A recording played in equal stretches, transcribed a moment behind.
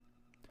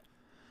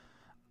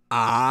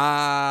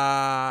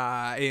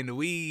And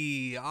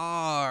we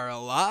are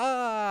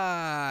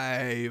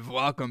live.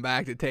 Welcome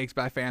back to Takes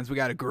by Fans. We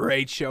got a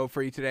great show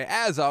for you today.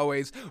 As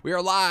always, we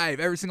are live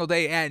every single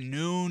day at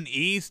noon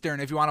Eastern.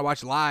 If you want to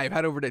watch live,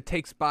 head over to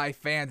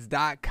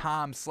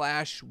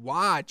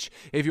takesbyfans.com/watch.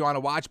 If you want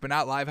to watch but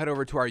not live, head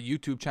over to our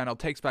YouTube channel,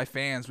 Takes by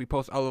Fans. We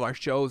post all of our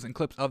shows and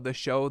clips of the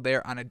show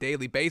there on a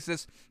daily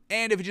basis.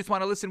 And if you just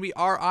want to listen, we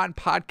are on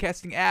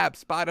podcasting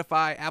apps,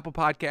 Spotify, Apple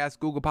Podcasts,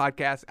 Google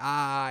Podcasts,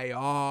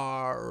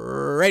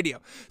 iHeartRadio.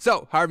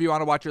 So, however you want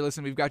to watch or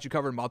listen, we've got you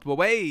covered in multiple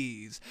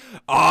ways.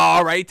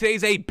 All right,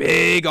 today's a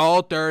big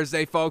old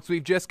Thursday, folks.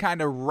 We've just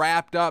kind of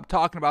wrapped up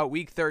talking about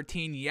Week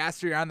 13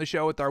 yesterday on the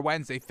show with our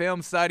Wednesday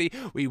film study.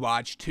 We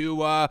watched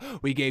Tua.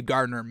 We gave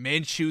Gardner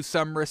Minshew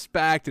some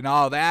respect and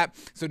all that.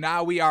 So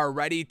now we are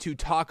ready to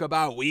talk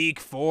about Week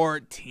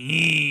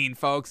 14,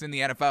 folks, in the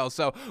NFL.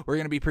 So we're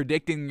going to be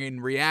predicting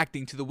and reacting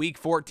to the Week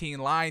 14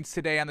 lines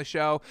today on the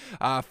show,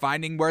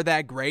 finding where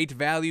that great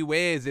value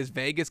is. Is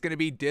Vegas going to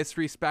be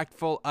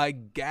disrespectful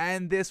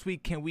again this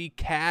week? Can we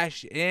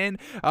cash in?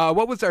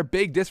 What was our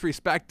big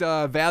disrespect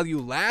value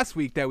last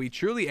week that we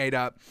truly ate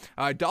up?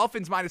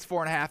 Dolphins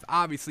 -4.5,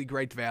 obviously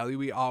great value.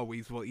 We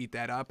always will eat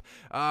that up.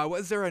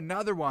 Was there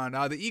another one?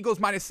 The Eagles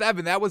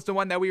 -7. That was the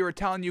one that we were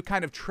telling you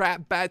kind of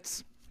trap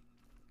bets.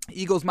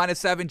 Eagles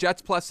 -7,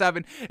 Jets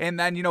 +7, and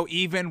then,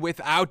 even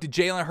without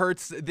Jalen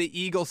Hurts, the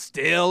Eagles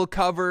still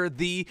cover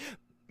the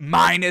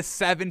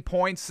 -7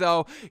 points.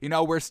 So,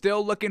 we're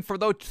still looking for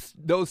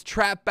those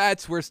trap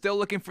bets. We're still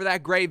looking for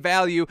that great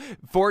value.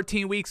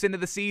 14 weeks into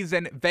the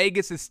season,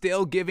 Vegas is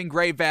still giving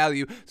great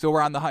value. So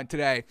we're on the hunt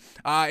today.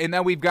 And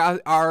then we've got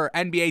our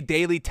NBA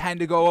Daily 10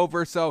 to go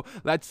over. So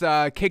let's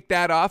kick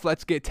that off.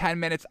 Let's get 10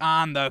 minutes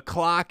on the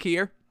clock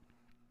here.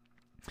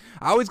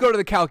 I always go to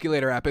the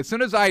calculator app. As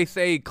soon as I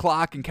say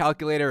clock and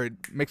calculator, it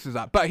mixes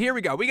up. But here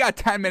we go. We got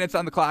 10 minutes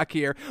on the clock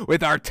here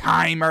with our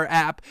timer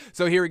app.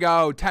 So here we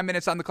go. 10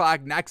 minutes on the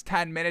clock. Next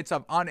 10 minutes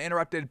of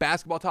uninterrupted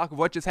basketball talk of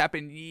what just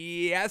happened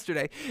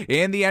yesterday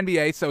in the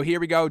NBA. So here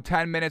we go.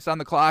 10 minutes on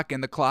the clock,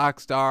 and the clock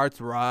starts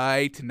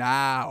right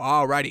now.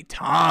 Alrighty.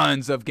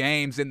 Tons of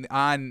games in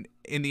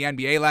the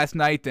NBA last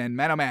night, and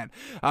man, oh man.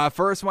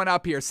 First one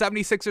up here,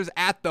 76ers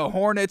at the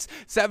Hornets.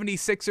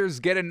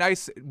 76ers get a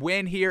nice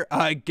win here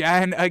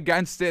again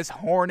against this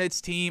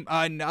Hornets team.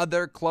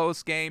 Another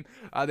close game.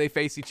 They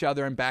face each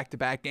other in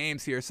back-to-back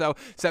games here. So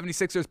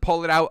 76ers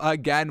pull it out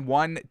again,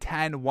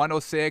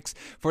 110-106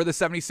 for the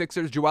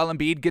 76ers. Joel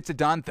Embiid gets it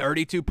done,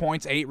 32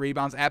 points, 8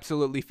 rebounds,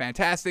 absolutely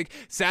fantastic.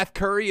 Seth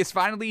Curry is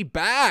finally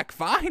back,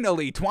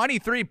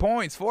 23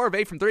 points, 4 of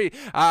 8 from 3.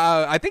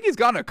 I think he's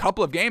gone a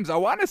couple of games. I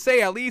want to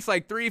say at least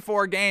like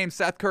 3-4 games,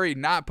 Seth Curry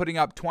not putting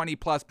up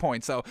 20-plus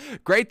points. So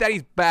great that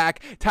he's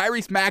back.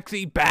 Tyrese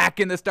Maxey back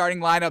in the starting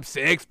lineup,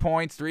 6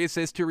 points, 3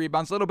 assists, 2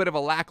 rebounds. A little bit of a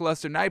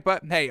lackluster night,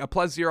 but hey, a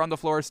 +0 on the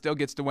floor, still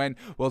gets to win.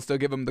 We'll still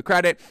give him the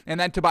credit. And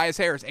then Tobias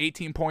Harris,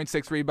 18 points,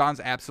 6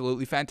 rebounds,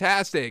 absolutely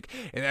fantastic.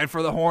 And then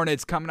for the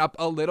Hornets, coming up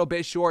a little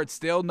bit short,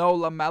 still no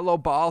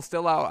LaMelo Ball,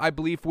 still out, I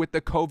believe, with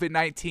the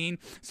COVID-19.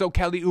 So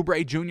Kelly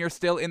Oubre Jr.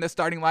 still in the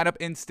starting lineup,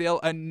 and still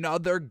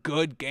another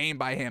good game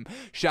by him.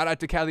 Shout out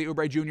to Kelly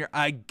Oubre Jr.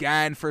 again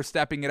for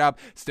stepping it up.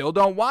 Still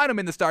don't want him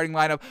in the starting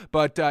lineup,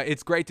 but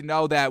it's great to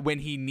know that when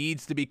he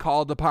needs to be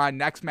called upon,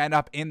 next man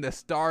up in the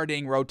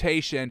starting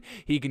rotation,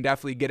 he can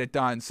definitely get it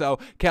done. So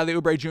Kelly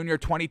Oubre Jr.,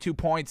 22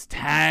 points,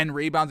 10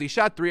 rebounds. He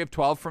shot 3 of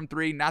 12 from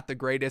 3, not the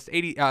greatest,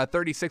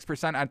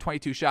 36% on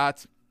 22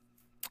 shots.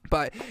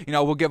 But,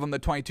 we'll give him the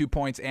 22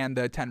 points and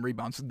the 10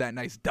 rebounds. That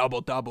nice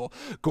double-double.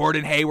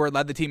 Gordon Hayward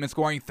led the team in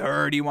scoring,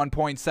 31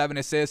 points, 7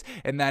 assists.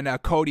 And then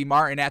Cody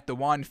Martin at the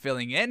 1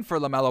 filling in for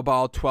LaMelo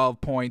Ball, 12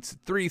 points,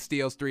 3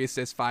 steals, 3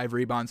 assists, 5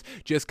 rebounds.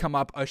 Just come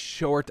up a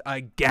short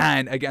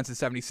again against the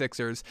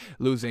 76ers,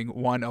 losing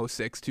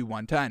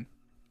 106-110.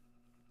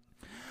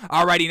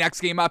 Alrighty,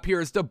 next game up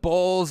here is the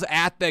Bulls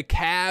at the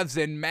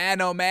Cavs, and man,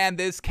 oh man,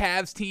 this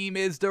Cavs team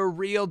is the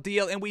real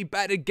deal, and we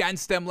bet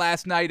against them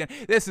last night, and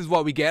this is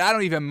what we get. I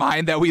don't even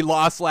mind that we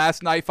lost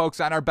last night, folks,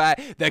 on our bet.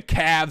 The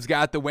Cavs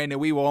got the win,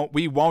 and we won't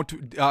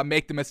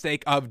make the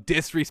mistake of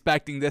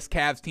disrespecting this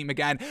Cavs team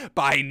again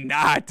by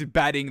not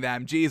betting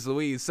them. Jeez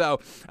Louise. So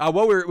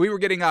we were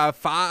getting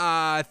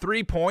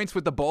 3 points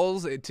with the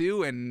Bulls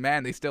too, and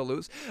man, they still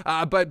lose.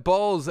 But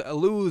Bulls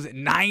lose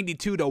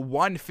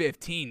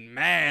 92-115.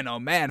 Man, oh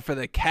man. For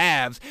the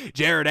Cavs,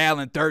 Jared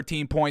Allen,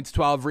 13 points,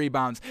 12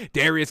 rebounds.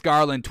 Darius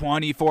Garland,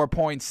 24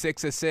 points,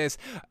 6 assists.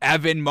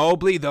 Evan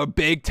Mobley, the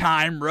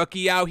big-time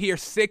rookie out here,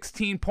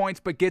 16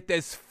 points, but get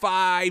this,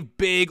 5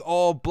 big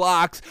old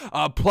blocks,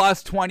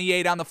 plus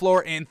 28 on the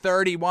floor in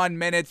 31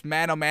 minutes.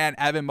 Man, oh man,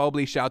 Evan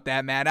Mobley, shout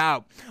that man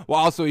out. Well,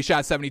 also, he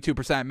shot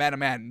 72%. Man, oh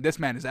man, this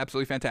man is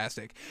absolutely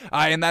fantastic.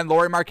 And then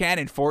Lauri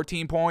Markkanen,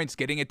 14 points,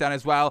 getting it done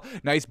as well.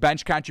 Nice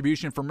bench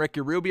contribution from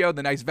Ricky Rubio,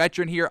 the nice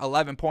veteran here,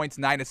 11 points,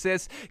 9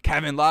 assists.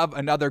 Kevin Jordan Love,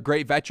 another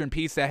great veteran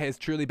piece that has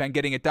truly been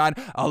getting it done.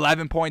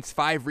 11 points,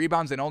 5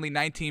 rebounds in only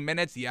 19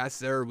 minutes. Yes,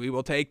 sir, we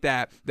will take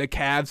that. The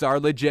Cavs are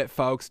legit,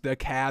 folks. The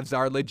Cavs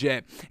are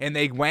legit. And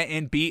they went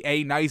and beat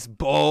a nice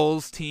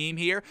Bulls team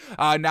here.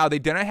 Now, they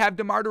didn't have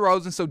DeMar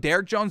DeRozan, so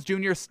Derrick Jones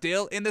Jr.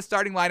 still in the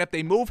starting lineup.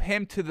 They move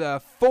him to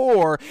the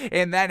 4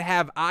 and then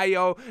have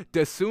Ayo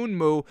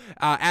Dosunmu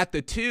at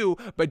the 2.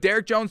 But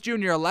Derrick Jones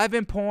Jr.,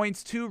 11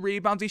 points, 2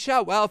 rebounds. He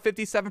shot well,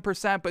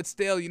 57%, but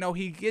still, you know,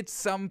 he gets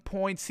some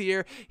points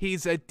here.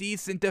 He's a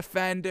decent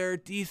defender,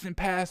 decent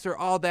passer,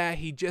 all that.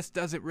 He just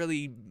doesn't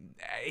really,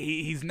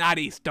 he's not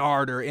a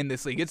starter in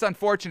this league. It's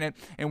unfortunate,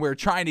 and we're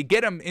trying to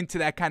get him into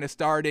that kind of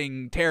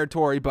starting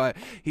territory, but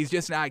he's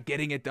just not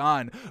getting it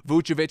done.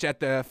 Vucevic at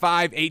the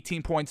 5,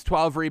 18 points,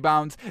 12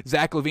 rebounds.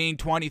 Zach LaVine,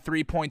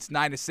 23 points,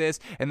 9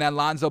 assists. And then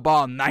Lonzo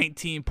Ball,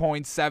 19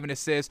 points, 7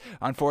 assists.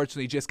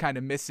 Unfortunately, just kind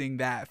of missing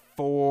that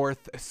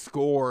 4th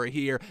score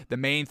here. The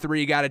main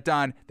 3 got it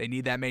done. They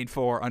need that main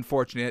 4.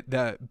 Unfortunate,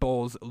 the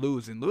Bulls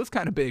lose, and lose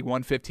kind of big,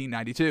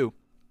 115-92.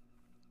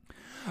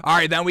 All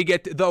right, then we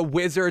get the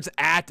Wizards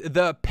at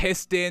the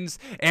Pistons,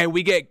 and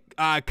we get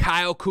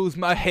Kyle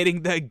Kuzma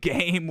hitting the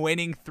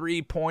game-winning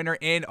three-pointer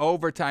in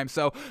overtime.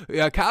 So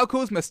Kyle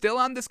Kuzma still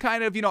on this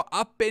kind of,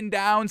 up and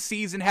down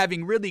season,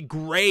 having really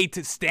great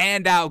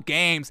standout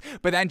games,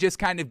 but then just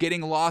kind of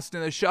getting lost in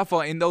the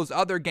shuffle in those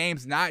other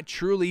games, not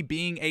truly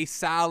being a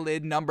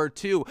solid number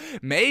 2.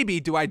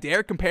 Maybe, do I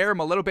dare compare him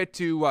a little bit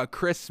to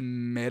Chris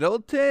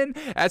Middleton?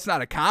 That's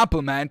not a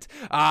compliment,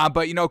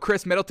 but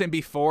Chris Middleton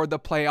before the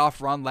playoff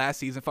run last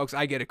season, folks,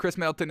 I get it. Chris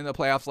Middleton in the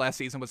playoffs last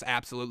season was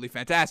absolutely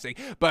fantastic,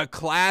 but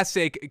classic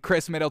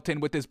Chris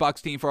Middleton with his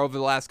Bucks team for over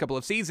the last couple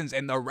of seasons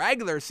in the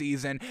regular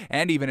season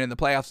and even in the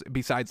playoffs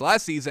besides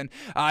last season,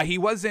 he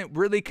wasn't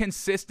really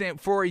consistent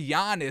for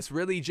Giannis,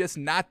 really just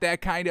not that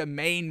kind of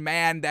main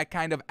man, that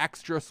kind of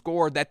extra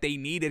score that they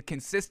needed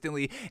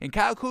consistently. And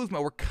Kyle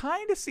Kuzma, we're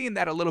kind of seeing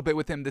that a little bit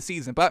with him this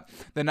season, but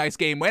the nice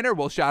game winner,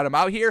 we'll shout him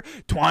out here.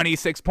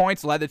 26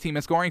 points, led the team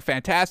in scoring,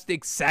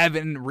 fantastic.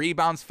 7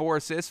 rebounds, 4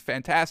 assists,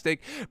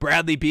 fantastic.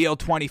 Bradley Beal,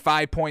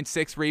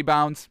 25.6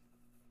 rebounds.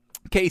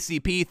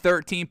 KCP,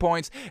 13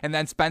 points, and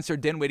then Spencer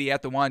Dinwiddie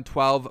at the 1,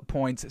 12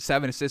 points,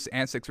 7 assists,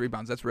 and 6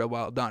 rebounds. That's real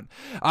well done.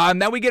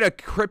 Then we get a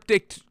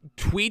cryptic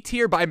tweet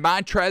here by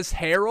Montrezl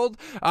Harrell.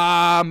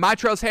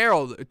 Montrezl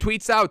Harrell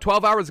tweets out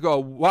 12 hours ago,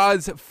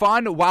 was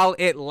fun while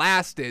it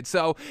lasted.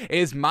 So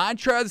is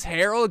Montrezl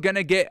Harrell going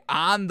to get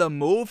on the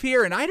move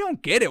here? And I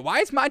don't get it. Why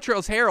is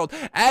Montrezl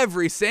Harrell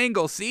every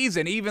single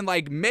season, even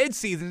like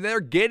mid-season, they're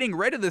getting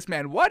rid of this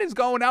man? What is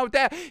going on with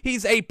that?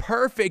 He's a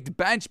perfect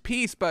bench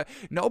piece, but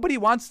nobody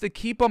wants to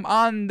keep him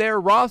on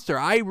their roster.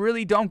 I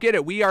really don't get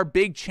it. We are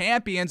big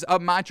champions of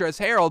Montrezl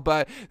Harrell,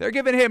 but they're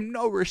giving him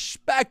no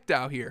respect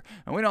out here,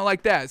 and we don't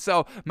like that.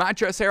 So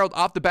Montrezl Harrell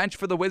off the bench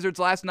for the Wizards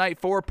last night,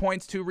 4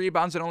 points, 2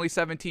 rebounds in only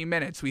 17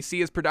 minutes. We see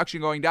his production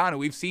going down, and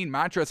we've seen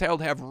Montrezl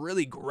Harrell have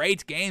really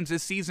great games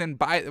this season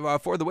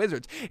for the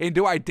Wizards. And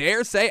do I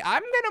dare say,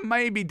 I'm going to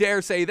maybe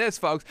dare say this,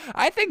 folks,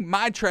 I think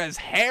Montrezl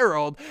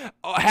Harrell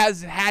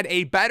has had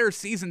a better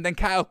season than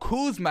Kyle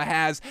Kuzma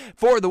has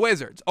for the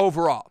Wizards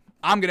overall.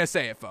 I'm going to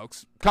say it,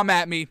 folks. Come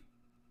at me.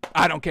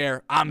 I don't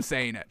care. I'm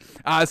saying it.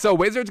 So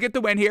Wizards get the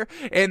win here.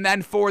 And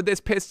then for this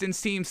Pistons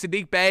team,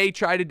 Saddiq Bey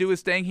tried to do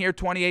his thing here.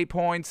 28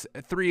 points,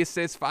 3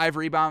 assists, 5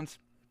 rebounds.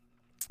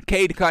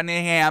 Cade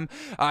Cunningham,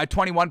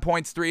 21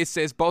 points, 3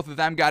 assists. Both of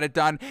them got it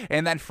done.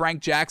 And then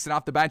Frank Jackson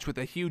off the bench with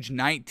a huge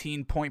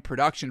 19-point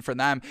production for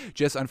them.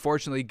 Just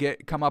unfortunately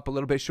come up a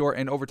little bit short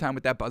in overtime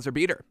with that buzzer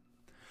beater.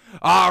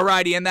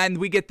 Alrighty, and then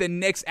we get the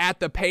Knicks at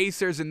the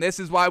Pacers, and this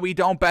is why we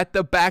don't bet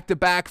the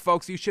back-to-back,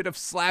 folks. You should have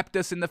slapped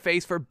us in the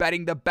face for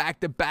betting the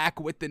back-to-back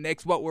with the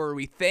Knicks. What were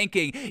we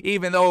thinking?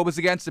 Even though it was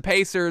against the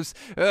Pacers,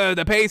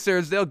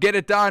 they'll get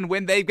it done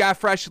when they've got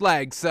fresh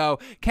legs. So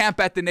can't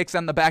bet the Knicks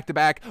on the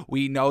back-to-back.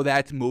 We know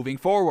that moving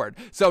forward.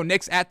 So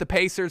Knicks at the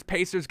Pacers.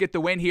 Pacers get the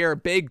win here. A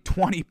big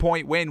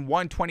 20-point win,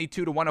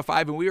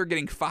 122-105, and we were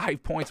getting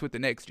 5 points with the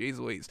Knicks. Jeez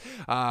Louise.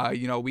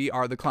 We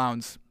are the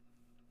clowns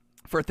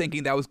for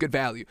thinking that was good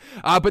value.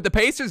 But the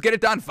Pacers get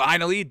it done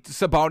finally.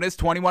 Sabonis,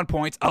 21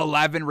 points,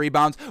 11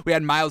 rebounds. We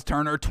had Miles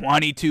Turner,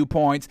 22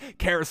 points.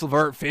 Karis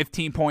LeVert,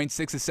 15 points,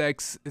 6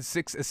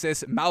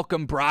 assists.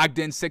 Malcolm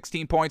Brogdon,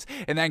 16 points.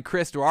 And then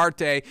Chris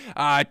Duarte,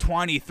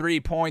 23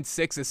 points,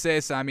 6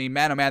 assists. I mean,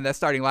 man, oh man, that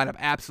starting lineup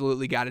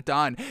absolutely got it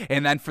done.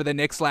 And then for the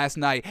Knicks last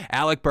night,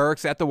 Alec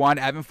Burks at the 1,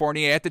 Evan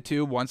Fournier at the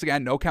 2. Once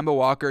again, no Kemba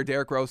Walker.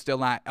 Derrick Rose still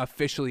not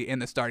officially in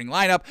the starting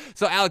lineup.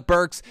 So Alec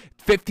Burks,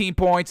 15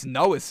 points,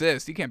 no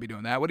assists. You can't be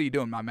doing that. What are you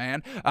doing, my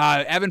man?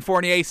 Evan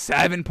Fournier,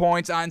 7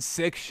 points on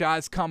 6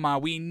 shots. Come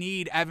on. We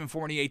need Evan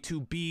Fournier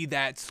to be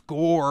that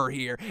scorer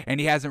here, and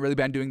he hasn't really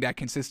been doing that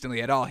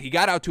consistently at all. He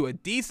got out to a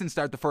decent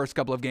start the first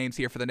couple of games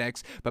here for the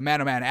Knicks, but man,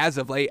 oh man, as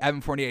of late,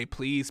 Evan Fournier,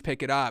 please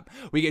pick it up.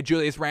 We get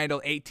Julius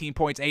Randle, 18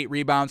 points, 8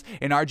 rebounds,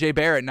 and RJ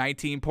Barrett,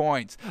 19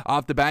 points.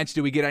 Off the bench,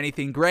 do we get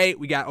anything great?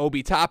 We got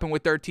Obi Toppin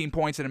with 13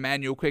 points and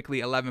Emmanuel Quickley,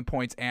 11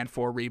 points and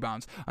 4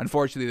 rebounds.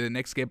 Unfortunately, the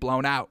Knicks get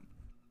blown out.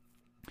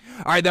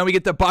 All right, then we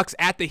get the Bucks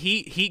at the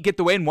Heat. Heat get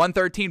the win,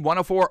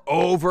 113-104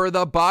 over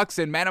the Bucks.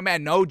 And man, oh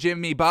man, no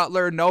Jimmy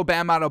Butler, no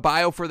Bam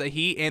Adebayo for the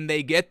Heat, and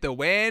they get the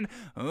win.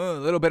 A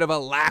little bit of a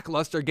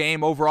lackluster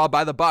game overall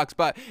by the Bucks,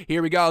 but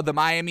here we go. The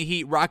Miami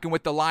Heat rocking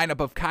with the lineup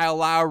of Kyle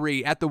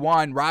Lowry at the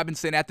 1,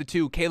 Robinson at the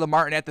 2, Caleb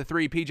Martin at the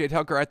 3, PJ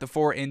Tucker at the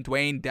 4, and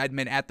Dwayne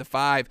Dedmon at the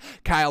 5.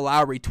 Kyle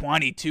Lowry,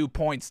 22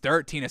 points,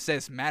 13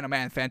 assists. Man, oh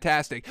man,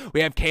 fantastic.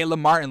 We have Caleb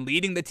Martin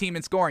leading the team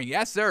in scoring.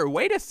 Yes, sir.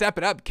 Way to step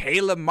it up,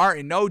 Caleb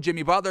Martin. No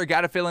Jimmy Butler.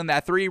 Got to fill in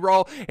that 3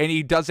 role, and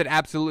he does it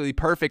absolutely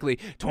perfectly.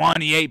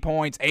 28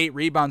 points, 8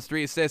 rebounds,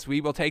 3 assists.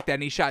 We will take that,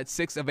 and he shot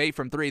 6 of 8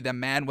 from 3. The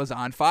man was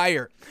on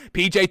fire.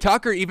 PJ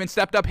Tucker even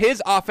stepped up his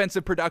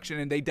offensive production,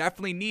 and they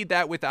definitely need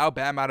that without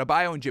Bam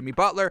Adebayo and Jimmy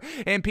Butler.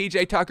 And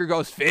PJ Tucker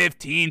goes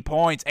 15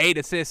 points, 8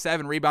 assists,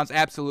 7 rebounds.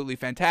 Absolutely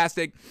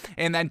fantastic.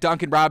 And then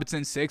Duncan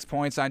Robinson, 6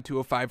 points on 2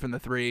 of 5 from the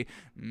 3.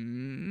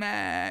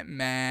 Meh.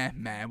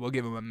 We'll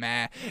give him a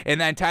meh. And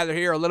then Tyler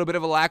Herro, a little bit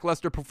of a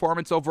lackluster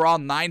performance overall,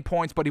 9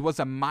 points, but he was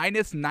a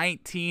minus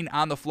 19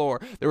 on the floor.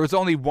 There was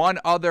only one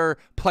other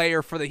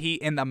player for the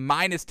Heat in the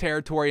minus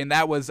territory, and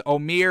that was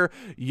Omer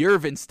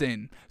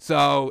Yurtseven.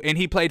 And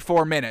he played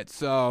 4 minutes,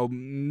 so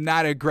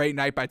not a great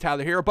night by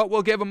Tyler Herro, but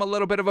we'll give him a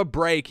little bit of a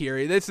break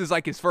here. This is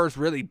like his first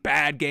really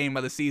bad game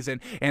of the season,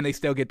 and they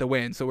still get the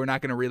win, so we're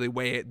not going to really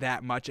weigh it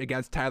that much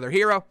against Tyler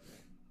Herro.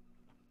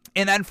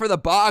 And then for the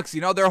Bucks,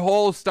 their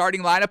whole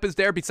starting lineup is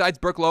there. Besides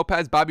Brook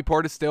Lopez, Bobby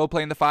Portis still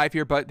playing the 5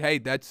 here, but hey,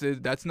 that's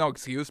no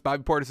excuse.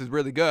 Bobby Portis is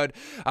really good,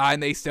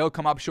 and they still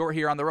come up short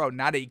here on the road.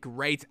 Not a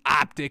great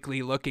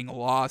optically looking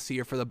loss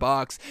here for the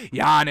Bucks.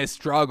 Giannis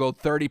struggled,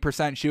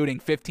 30% shooting,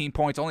 15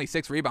 points, only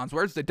 6 rebounds.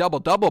 Where's the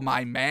double-double,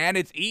 my man?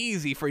 It's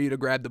easy for you to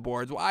grab the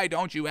boards. Why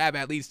don't you have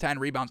at least 10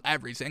 rebounds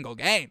every single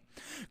game?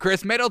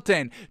 Chris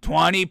Middleton,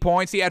 20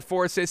 points. He had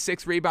 4 assists,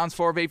 6 rebounds,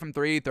 4 of 8 from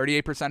 3,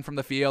 38% from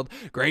the field.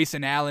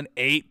 Grayson Allen,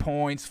 8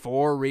 points,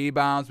 4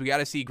 rebounds. We got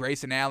to see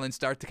Grayson Allen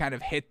start to kind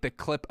of hit the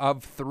clip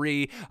of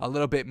 3 a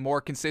little bit more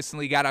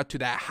consistently. Got out to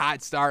that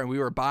hot start, and we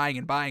were buying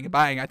and buying and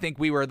buying. I think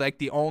we were like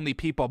the only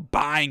people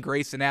buying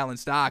Grayson Allen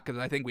stock because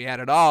I think we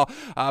had it all.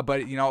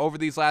 But over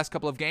these last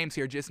couple of games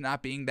here, just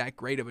not being that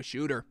great of a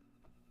shooter.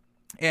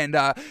 And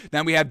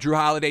then we have Jrue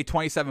Holiday,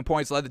 27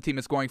 points, led the team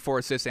in scoring, 4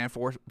 assists and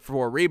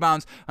 4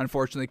 rebounds.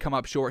 Unfortunately, come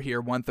up short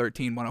here,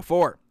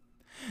 113-104.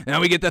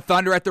 Then we get the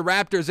Thunder at the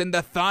Raptors, and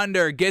the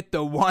Thunder get the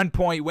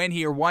 1-point win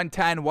here,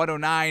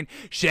 110-109.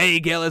 Shai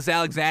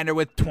Gilgeous-Alexander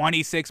with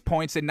 26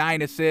 points and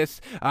 9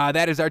 assists.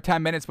 That is our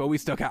 10 minutes, but we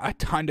still got a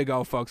ton to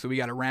go, folks, so we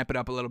got to ramp it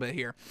up a little bit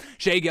here.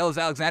 Shai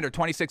Gilgeous-Alexander,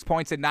 26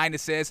 points and 9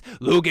 assists.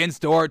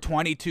 Luguentz Dort,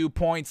 22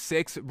 points,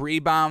 6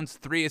 rebounds,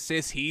 3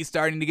 assists. He's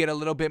starting to get a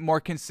little bit more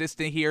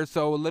consistent here,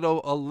 so a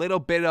little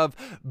bit of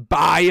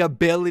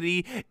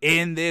buyability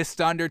in this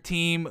Thunder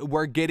team.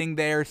 We're getting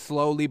there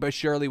slowly but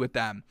surely with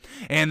them.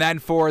 And then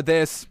for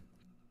this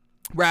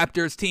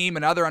Raptors team,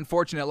 another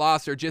unfortunate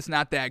loss. They're just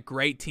not that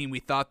great team we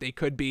thought they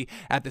could be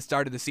at the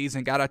start of the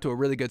season. Got out to a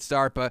really good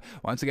start, but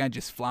once again,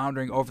 just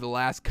floundering over the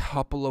last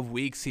couple of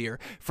weeks here.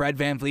 Fred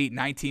VanVleet,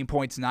 19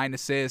 points, 9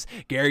 assists.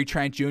 Gary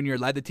Trent Jr.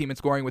 led the team in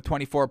scoring with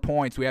 24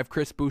 points. We have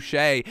Chris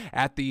Boucher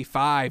at the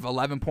 5,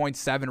 11 points,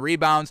 7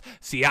 rebounds.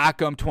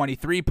 Siakam,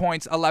 23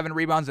 points, 11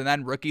 rebounds. And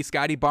then rookie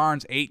Scotty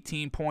Barnes,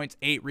 18 points,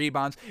 8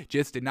 rebounds.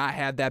 Just did not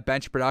have that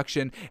bench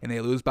production, and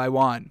they lose by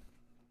 1.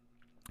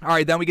 All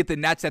right, then we get the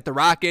Nets at the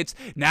Rockets.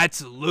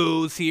 Nets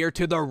lose here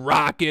to the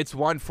Rockets,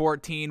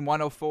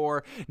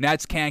 114-104.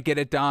 Nets can't get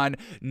it done.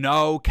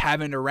 No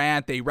Kevin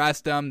Durant. They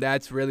rest him.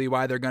 That's really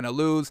why they're going to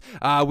lose.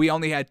 We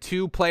only had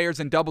 2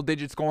 players in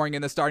double-digit scoring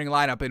in the starting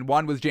lineup, and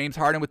one was James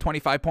Harden with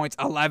 25 points,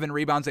 11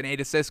 rebounds, and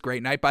 8 assists.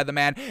 Great night by the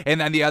man.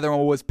 And then the other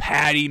one was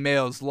Patty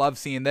Mills. Love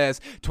seeing this.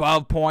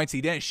 12 points.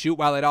 He didn't shoot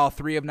well at all.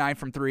 3 of 9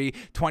 from 3,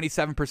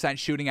 27%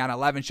 shooting on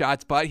 11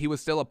 shots, but he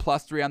was still a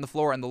 +3 on the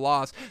floor in the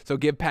loss. So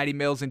give Patty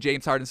Mills and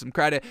James Harden some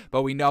credit,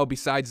 but we know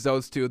besides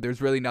those 2,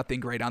 there's really nothing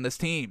great on this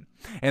team.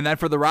 And then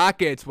for the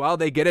Rockets, well,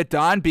 they get it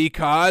done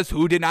because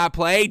who did not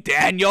play?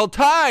 Daniel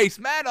Theis.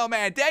 Man, oh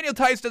man, Daniel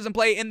Theis doesn't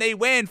play and they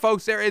win,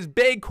 folks. There is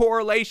big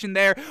correlation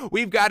there.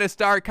 We've got to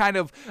start kind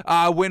of,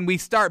 when we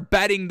start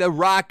betting the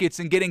Rockets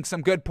and getting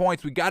some good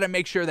points, we got to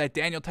make sure that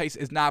Daniel Theis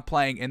is not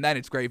playing, and then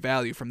it's great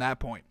value from that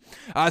point.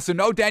 So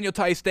no Daniel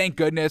Theis, thank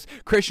goodness.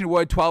 Christian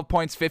Wood, 12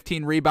 points,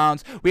 15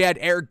 rebounds. We had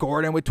Eric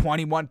Gordon with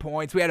 21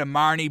 points. We had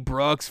Amar'e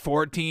Brooks,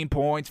 14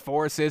 points,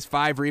 4 assists,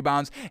 5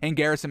 rebounds, and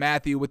Garrison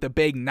Matthew with a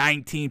big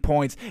 19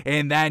 points.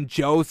 And then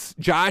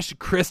Josh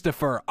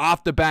Christopher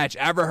off the bench.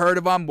 Ever heard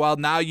of him? Well,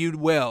 now you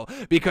will,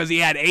 because he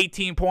had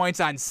 18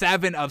 points on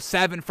 7 of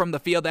 7 from the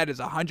field. That is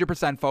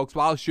 100%, folks,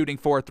 while shooting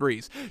 4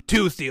 threes.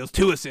 2 steals,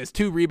 2 assists,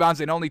 2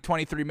 rebounds in only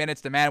 23 minutes.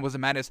 The man was a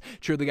menace.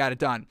 Truly got it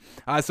done.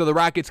 So the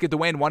Rockets get the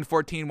win,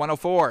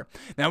 114-104.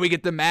 Then we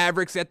get the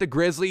Mavericks at the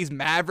Grizzlies.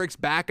 Mavericks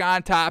back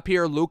on top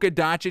here. Luka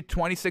Doncic,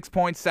 26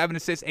 points, 7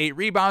 assists, 8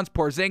 rebounds.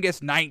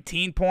 Porzingis,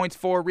 19 points,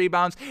 4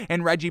 rebounds.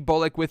 And Reggie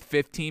Bullock with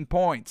 15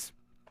 points.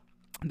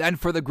 Then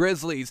for the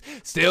Grizzlies,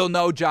 still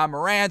no Ja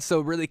Morant,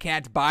 so really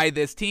can't buy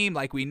this team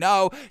like we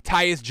know.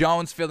 Tyus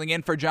Jones filling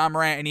in for Ja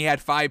Morant, and he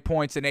had 5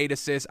 points and 8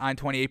 assists on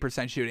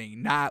 28%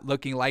 shooting. Not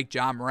looking like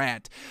Ja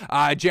Morant.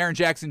 Jaren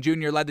Jackson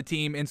Jr. led the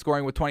team in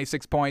scoring with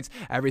 26 points.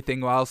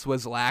 Everything else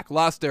was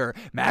lackluster.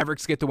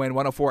 Mavericks get the win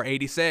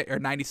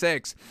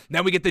 104-96.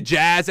 Then we get the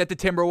Jazz at the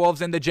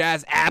Timberwolves, and the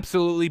Jazz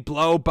absolutely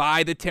blow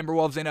by the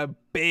Timberwolves in a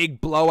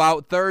big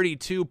blowout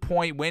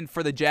 32-point win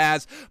for the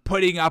Jazz,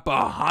 putting up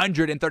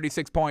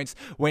 136 points,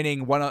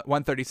 winning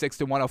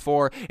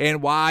 136-104.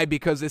 And why?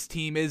 Because this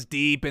team is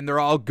deep and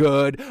they're all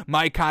good.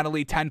 Mike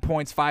Conley 10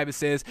 points, 5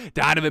 assists.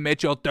 Donovan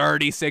Mitchell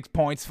 36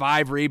 points,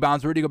 5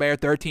 rebounds. Rudy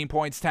Gobert 13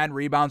 points, 10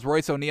 rebounds.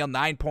 Royce O'Neal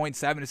 9 points,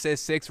 7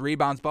 assists, 6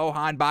 rebounds.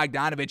 Bojan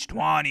Bogdanovic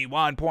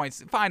 21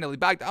 points. Finally,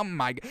 oh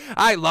my God,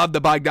 I love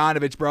the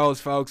Bogdanovic bros,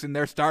 folks, and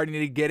they're starting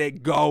to get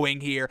it going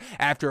here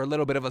after a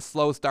little bit of a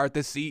slow start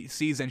this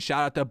season.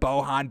 Shout out to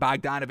Bojan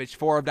Bogdanovic,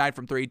 4 of 9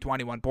 from 3,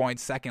 21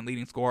 points, second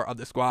leading scorer of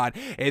the squad.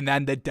 And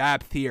then the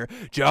depth here,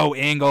 Joe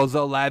Ingles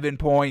 11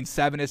 points,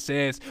 7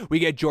 assists. We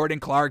get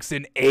Jordan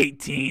Clarkson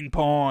 18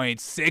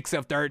 points, 6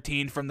 of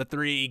 13 from the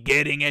 3,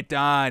 getting it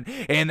done.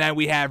 And then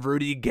we have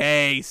Rudy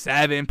Gay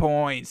 7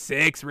 points,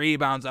 6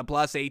 rebounds, a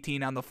plus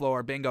 18 on the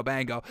floor. Bingo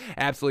bango,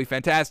 absolutely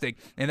fantastic.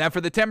 And then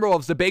for the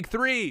Timberwolves, the big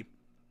 3.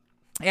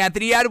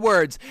 Anthony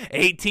Edwards,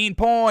 18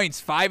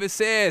 points, 5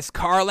 assists.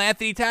 Karl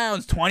Anthony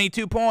Towns,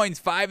 22 points,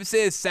 5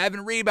 assists,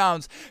 7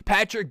 rebounds.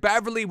 Patrick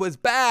Beverley was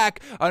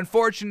back.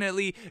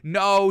 Unfortunately,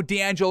 no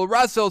D'Angelo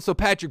Russell. So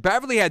Patrick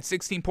Beverley had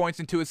 16 points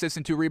and 2 assists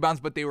and 2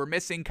 rebounds, but they were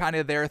missing kind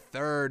of their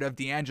third of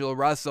D'Angelo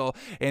Russell.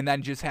 And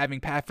then just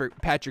having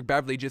Patrick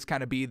Beverley just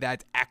kind of be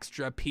that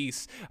extra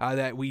piece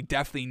that we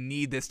definitely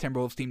need this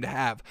Timberwolves team to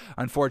have.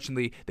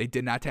 Unfortunately, they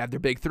did not have their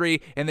big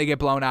 3, and they get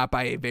blown out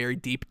by a very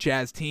deep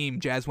Jazz team.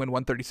 Jazz win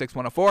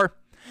 136-104.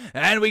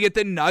 And we get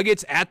the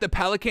Nuggets at the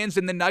Pelicans,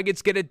 and the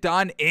Nuggets get it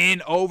done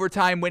in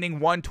overtime, winning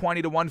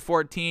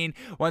 120-114.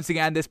 Once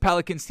again, this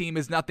Pelicans team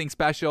is nothing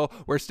special.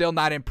 We're still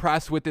not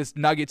impressed with this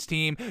Nuggets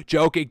team.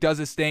 Jokic does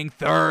his thing,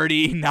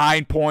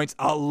 39 points,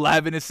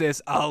 11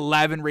 assists,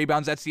 11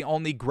 rebounds. That's the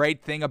only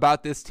great thing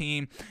about this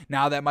team.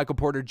 Now that Michael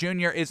Porter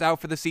Jr. is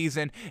out for the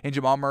season and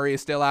Jamal Murray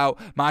is still out,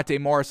 Monte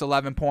Morris,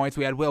 11 points.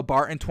 We had Will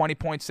Barton, 20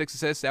 points, 6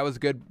 assists. That was a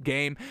good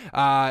game.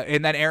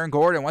 And then Aaron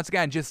Gordon, once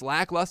again, just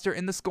lackluster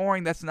in the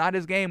scoring. That's not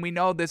his game. We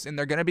know this, and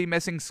they're going to be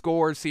missing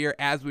scores here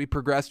as we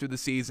progress through the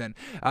season.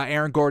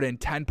 Aaron Gordon,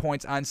 10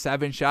 points on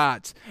 7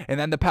 shots. And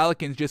then the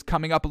Pelicans just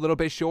coming up a little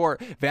bit short.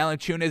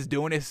 Valanciunas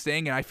doing his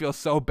thing, and I feel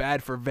so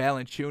bad for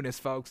Valanciunas,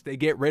 folks. They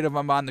get rid of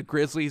him on the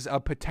Grizzlies, a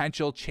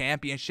potential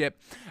championship.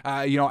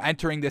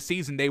 Entering the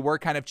season, they were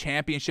kind of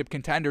championship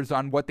contenders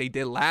on what they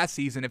did last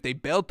season if they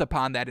built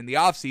upon that in the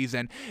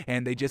offseason,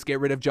 and they just get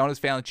rid of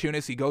Jonas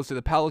Valanciunas. He goes to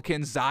the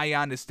Pelicans.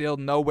 Zion is still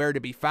nowhere to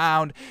be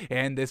found,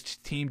 and this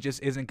team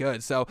just isn't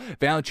good. So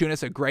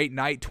Valanciunas, a great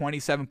night,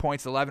 27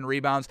 points, 11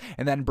 rebounds.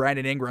 And then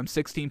Brandon Ingram,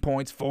 16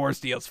 points, 4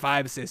 steals,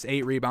 5 assists,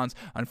 8 rebounds.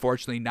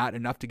 Unfortunately, not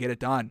enough to get it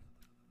done.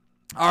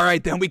 All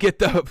right, then we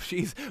get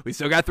we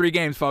still got 3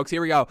 games, folks.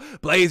 Here we go.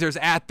 Blazers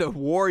at the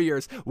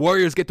Warriors.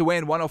 Warriors get the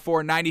win,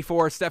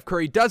 104-94. Steph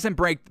Curry doesn't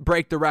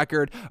break the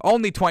record.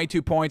 Only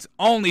 22 points,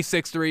 only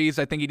 6 threes.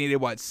 I think he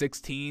needed,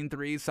 16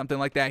 threes, something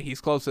like that.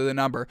 He's close to the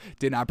number.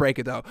 Did not break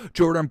it, though.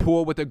 Jordan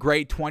Poole with a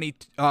great 20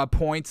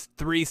 points,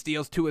 3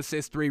 steals, 2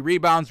 assists, 3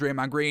 rebounds.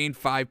 Draymond Green,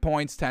 5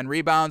 points, 10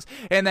 rebounds.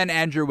 And then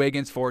Andrew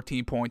Wiggins,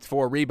 14 points,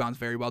 4 rebounds.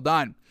 Very well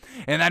done.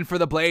 And then for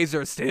the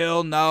Blazers,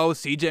 still no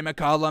CJ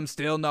McCollum,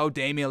 still no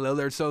Damian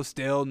Lillard, so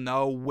still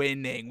no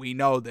winning. We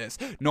know this.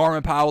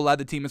 Norman Powell led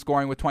the team in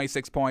scoring with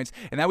 26 points.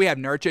 And then we have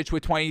Nurkic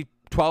with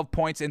 12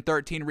 points and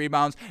 13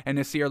 rebounds, and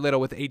Nasir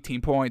Little with 18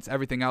 points.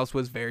 Everything else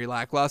was very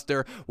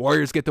lackluster.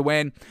 Warriors get the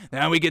win.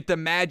 Then we get the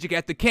Magic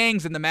at the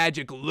Kings, and the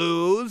Magic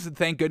lose.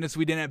 Thank goodness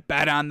we didn't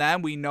bet on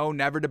them. We know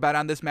never to bet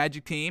on this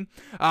Magic team.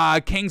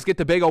 Kings get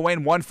the big ol'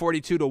 win,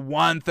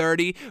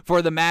 142-130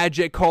 for the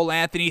Magic. Cole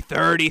Anthony,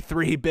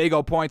 33 big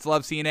ol' points.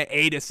 Love seeing it.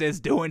 8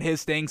 assists, doing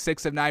his thing.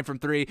 6 of 9 from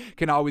 3.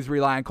 Can always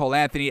rely on Cole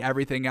Anthony.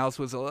 Everything else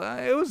was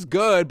it was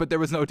good, but there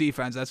was no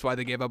defense. That's why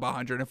they gave up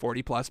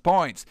 140 plus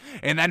points.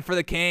 And then for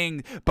the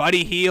Kings,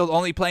 Buddy Hield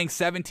only playing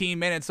 17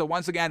 minutes. So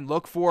once again,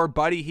 look for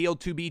Buddy Hield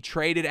to be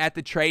traded at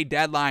the trade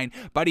deadline.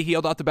 Buddy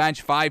Hield off the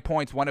bench, 5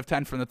 points, 1 of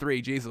 10 from the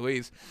 3. Jeez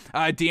Louise.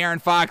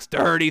 De'Aaron Fox,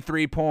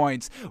 33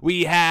 points.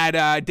 We had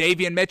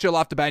Davion Mitchell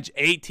off the bench,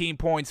 18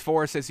 points,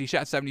 4 assists. He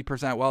shot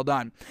 70%. Well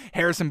done.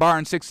 Harrison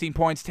Barnes, 16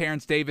 points.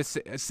 Terrence Davis,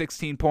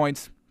 16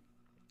 points.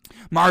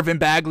 Marvin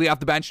Bagley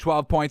off the bench,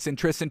 12 points, and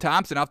Tristan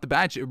Thompson off the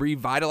bench,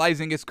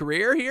 revitalizing his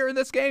career here in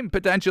this game,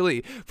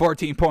 potentially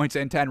 14 points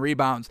and 10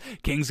 rebounds.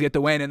 Kings get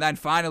the win. And then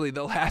finally,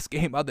 the last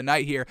game of the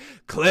night here,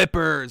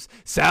 Clippers,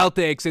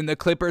 Celtics, and the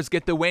Clippers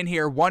get the win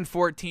here,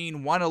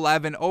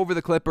 114-111 over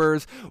the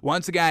Clippers.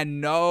 Once again,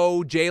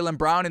 no Jaylen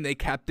Brown, and they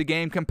kept the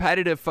game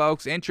competitive,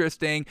 folks.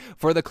 Interesting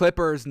for the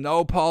Clippers,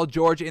 no Paul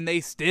George, and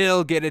they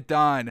still get it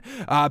done.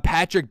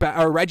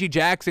 Reggie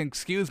Jackson,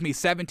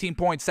 17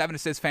 points, 7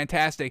 assists,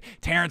 fantastic.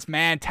 Terrence Terrence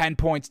Mann, 10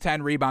 points,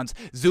 10 rebounds.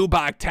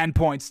 Zubac, 10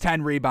 points,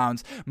 10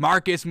 rebounds.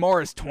 Marcus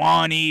Morris,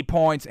 20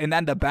 points. And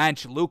then the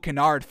bench, Luke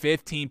Kennard,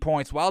 15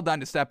 points. Well done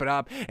to step it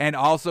up. And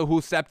also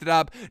who stepped it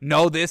up?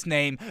 Know this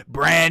name,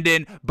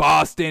 Brandon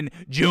Boston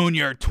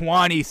Jr.,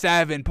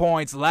 27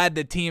 points. Led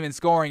the team in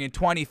scoring in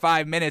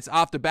 25 minutes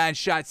off the bench.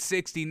 Shot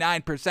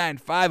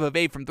 69%, 5 of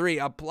 8 from 3.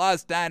 A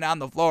plus 10 on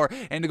the floor.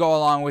 And to go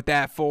along with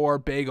that, 4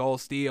 big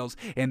old steals.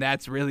 And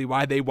that's really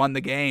why they won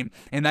the game.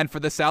 And then for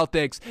the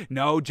Celtics,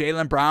 no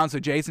Jaylen Brown. So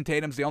Jason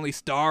Tatum's the only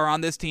star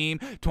on this team.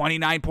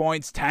 29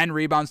 points, 10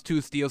 rebounds,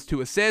 2 steals,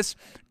 2 assists.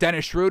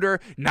 Dennis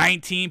Schroeder,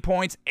 19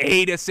 points,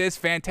 8 assists.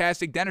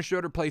 Fantastic. Dennis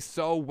Schroeder plays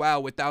so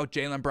well without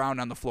Jaylen Brown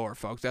on the floor,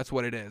 folks. That's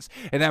what it is.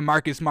 And then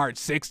Marcus Smart,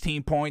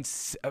 16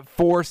 points,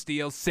 4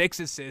 steals,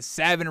 6 assists,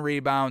 7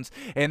 rebounds.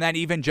 And then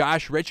even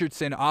Josh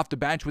Richardson off the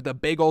bench with a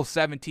big old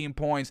 17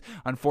 points.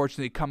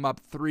 Unfortunately, come up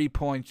 3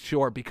 points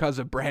short because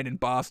of Brandon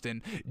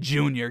Boston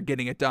Jr.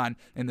 getting it done,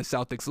 and the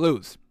Celtics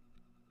lose.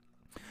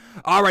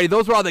 Alrighty,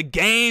 those were all the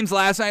games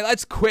last night.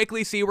 Let's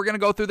quickly see. We're going to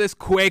go through this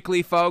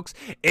quickly, folks.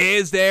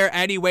 Is there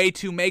any way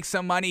to make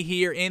some money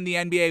here in the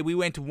NBA? We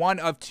went 1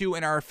 of 2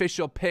 in our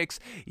official picks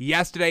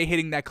yesterday,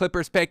 hitting that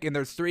Clippers pick, and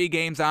there's 3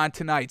 games on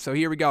tonight. So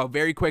here we go,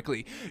 very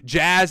quickly.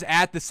 Jazz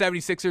at the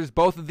 76ers,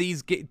 both of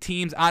these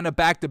teams on a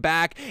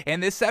back-to-back.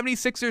 And this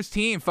 76ers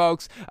team,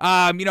 folks,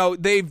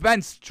 they've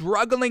been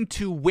struggling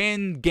to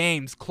win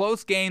games,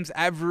 close games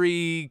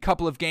every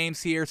couple of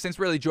games here since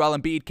really Joel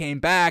Embiid came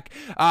back,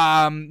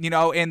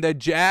 and the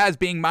Jazz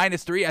being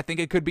 -3, I think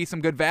it could be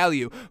some good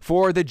value.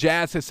 For the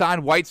Jazz,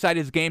 Hassan Whiteside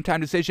is game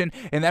time decision.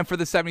 And then for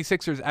the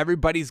 76ers,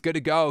 everybody's good to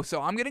go. So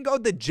I'm going to go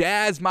the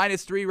Jazz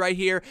 -3 right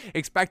here.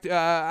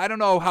 I don't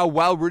know how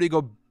well Rudy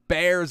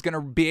Gobert is going to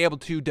be able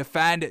to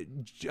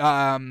defend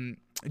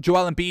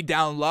Joel Embiid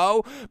down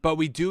low, but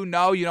we do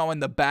know, in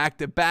the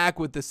back-to-back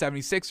with the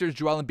 76ers,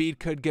 Joel Embiid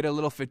could get a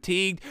little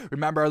fatigued.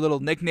 Remember our little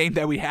nickname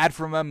that we had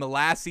from him the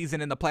last season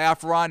in the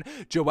playoff run,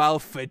 Joel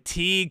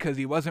Fatigue, because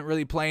he wasn't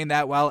really playing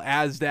that well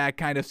as that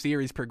kind of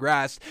series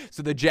progressed.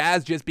 So the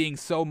Jazz just being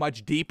so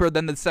much deeper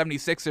than the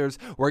 76ers,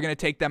 we're going to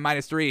take them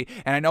 -3.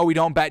 And I know we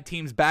don't bet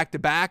teams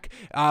back-to-back,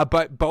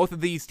 but both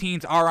of these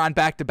teams are on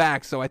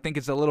back-to-back, so I think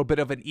it's a little bit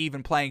of an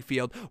even playing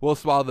field. We'll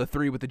swallow the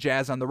 3 with the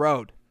Jazz on the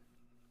road.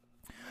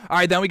 All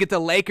right, then we get the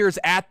Lakers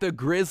at the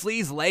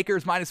Grizzlies.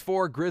 Lakers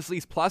 -4,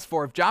 Grizzlies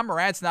 +4. If John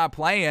Morant's not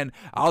playing,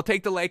 I'll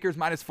take the Lakers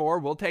 -4.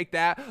 We'll take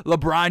that.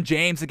 LeBron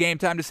James, a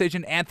game-time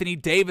decision. Anthony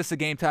Davis, a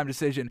game-time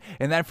decision.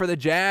 And then for the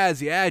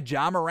Jazz,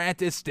 John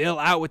Morant is still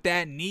out with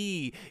that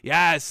knee.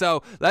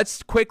 So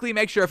let's quickly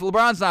make sure if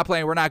LeBron's not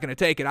playing, we're not going to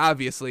take it,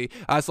 obviously.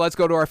 So let's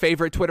go to our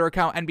favorite Twitter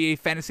account, NBA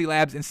Fantasy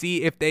Labs, and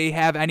see if they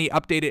have any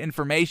updated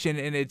information,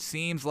 and it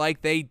seems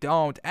like they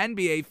don't.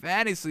 NBA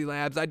Fantasy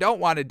Labs, I don't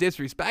want to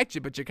disrespect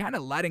you, but you're kind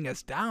of letting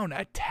us down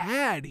a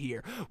tad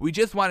here. We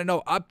just want to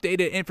know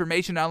updated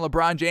information on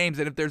LeBron James,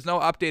 and if there's no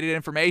updated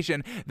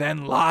information,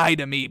 then lie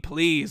to me,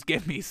 please.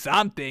 Give me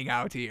something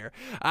out here.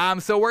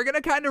 So we're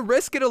going to kind of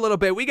risk it a little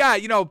bit. We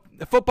got,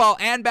 football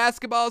and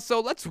basketball,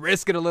 so let's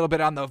risk it a little bit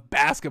on the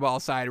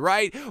basketball side,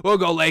 right? We'll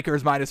go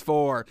Lakers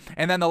 -4.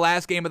 And then the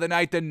last game of the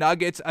night, the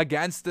Nuggets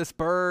against the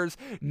Spurs.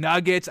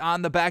 Nuggets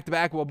on the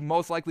back-to-back will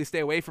most likely stay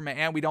away from it,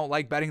 and we don't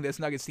like betting this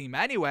Nuggets team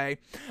anyway.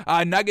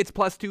 Nuggets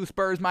 +2,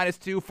 Spurs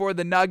 -2 for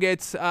the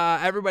Nuggets.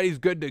 Everybody's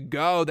good to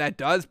go that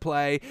does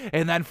play.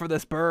 And then for the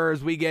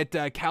Spurs, we get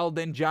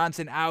Keldon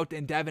Johnson out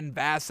and Devin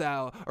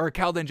Vassell, or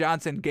Keldon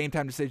Johnson, game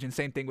time decision.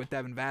 Same thing with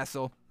Devin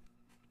Vassell.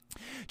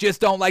 Just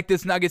don't like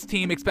this Nuggets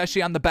team,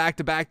 especially on the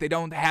back-to-back. They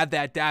don't have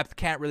that depth.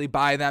 Can't really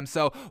buy them.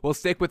 So we'll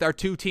stick with our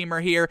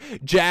 2-teamer here.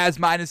 Jazz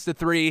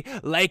 -3,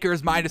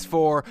 Lakers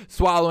 -4,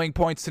 swallowing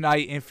points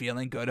tonight and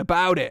feeling good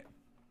about it.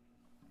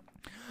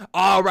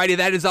 Alrighty,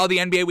 that is all the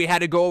NBA we had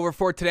to go over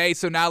for today.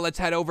 So now let's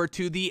head over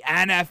to the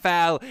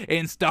NFL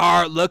and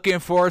start looking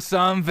for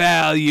some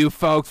value,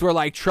 folks. We're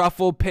like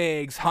truffle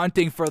pigs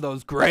hunting for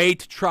those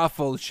great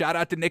truffles. Shout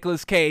out to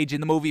Nicolas Cage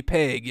in the movie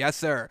Pig. Yes,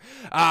 sir.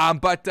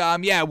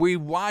 We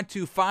want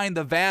to find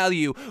the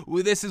value.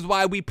 This is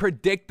why we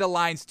predict the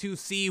lines to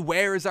see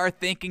where is our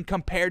thinking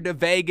compared to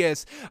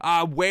Vegas.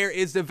 Where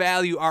is the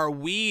value? Are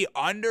we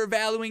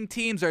undervaluing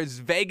teams? Or is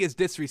Vegas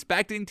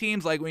disrespecting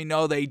teams like we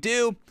know they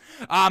do?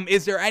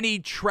 Is there any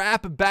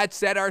trap bets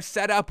that are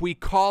set up? We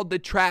called the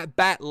trap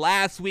bet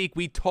last week.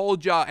 We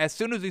told y'all as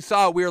soon as we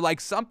saw it, we were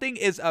like, something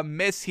is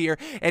amiss here,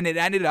 and it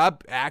ended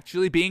up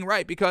actually being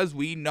right because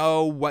we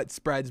know what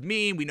spreads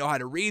mean. We know how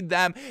to read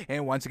them,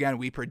 and once again,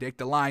 we predict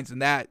the lines,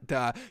 and that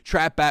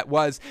trap bet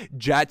was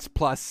Jets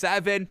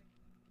 +7.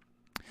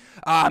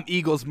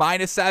 Eagles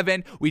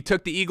 -7. We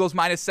took the Eagles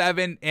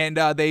 -7, and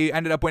they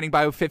ended up winning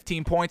by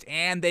 15 points,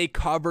 and they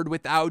covered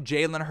without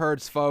Jalen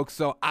Hurts, folks.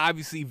 So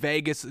obviously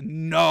Vegas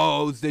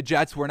knows the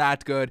Jets were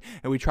not good,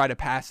 and we try to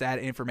pass that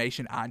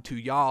information on to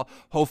y'all.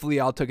 Hopefully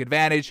y'all took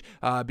advantage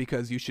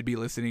because you should be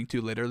listening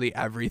to literally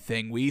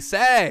everything we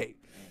say.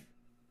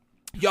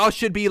 y'all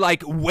should be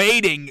like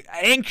waiting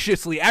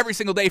anxiously every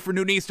single day for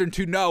Noon Eastern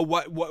to know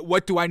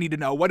what do I need to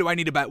know? What do I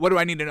need to bet? What do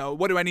I need to know?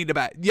 What do I need to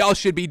bet? Y'all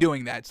should be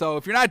doing that. So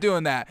if you're not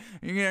doing that,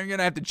 you're going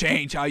to have to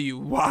change how you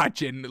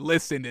watch and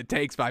listen to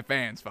Takes by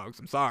Fans, folks.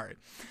 I'm sorry.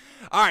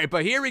 All right,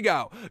 but here we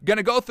go.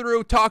 Gonna go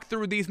through, talk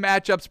through these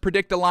matchups,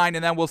 predict the line,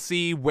 and then we'll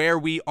see where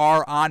we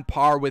are on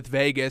par with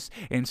Vegas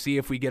and see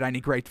if we get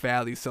any great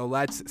value. So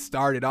let's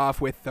start it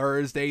off with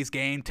Thursday's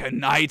game,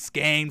 tonight's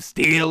game,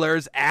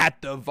 Steelers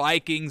at the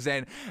Vikings.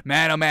 And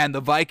man, oh man,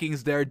 the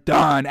Vikings, they're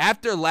done.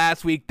 After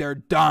last week, they're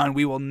done.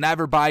 We will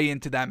never buy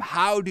into them.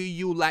 How do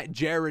you let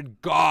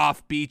Jared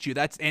Goff beat you?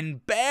 That's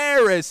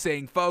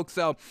embarrassing, folks.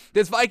 So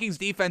this Vikings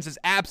defense is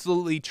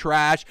absolutely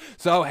trash.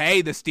 So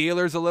hey, the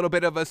Steelers, a little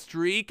bit of a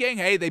streaking.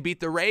 Hey, they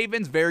beat the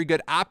Ravens. Very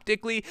good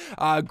optically.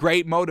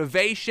 Great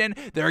motivation.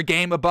 They're a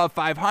game above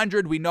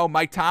 500. We know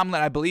Mike Tomlin,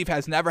 I believe,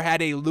 has never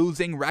had a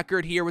losing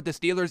record here with the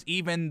Steelers,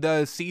 even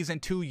the season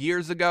 3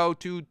 years ago,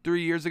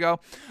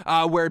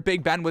 where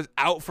Big Ben was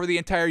out for the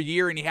entire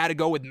year and he had to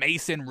go with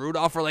Mason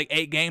Rudolph for like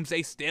 8 games.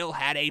 They still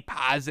had a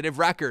positive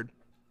record.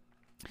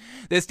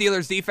 The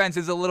Steelers defense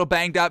is a little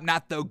banged up,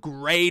 not the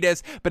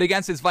greatest, but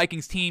against this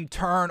Vikings team,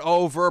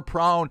 turnover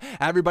prone.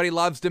 Everybody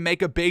loves to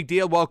make a big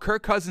deal. Well,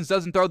 Kirk Cousins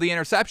doesn't throw the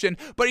interception,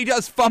 but he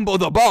does fumble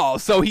the ball,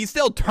 so he's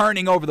still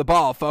turning over the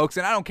ball, folks.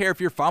 And I don't care if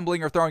you're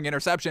fumbling or throwing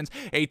interceptions,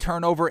 a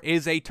turnover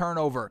is a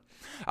turnover.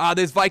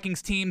 This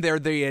Vikings team, they're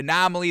the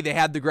anomaly. They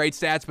had the great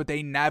stats, but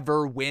they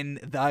never win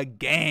the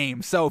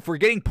game. So if we're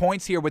getting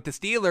points here with the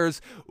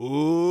Steelers,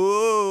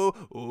 ooh,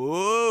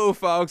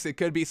 folks, it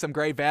could be some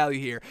great value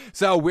here.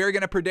 So we're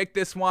going to predict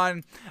this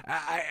one.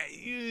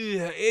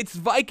 It's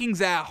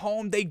Vikings at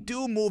home. They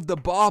do move the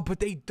ball, but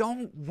they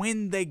don't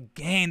win the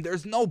game.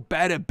 There's no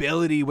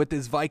bettability with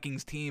this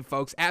Vikings team,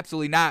 folks.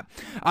 Absolutely not.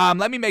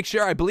 Let me make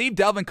sure. I believe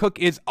Dalvin Cook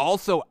is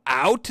also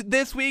out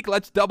this week.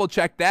 Let's double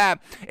check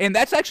that. And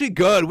that's actually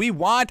good. We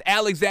want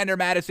Alexander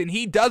Mattison.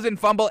 He doesn't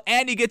fumble,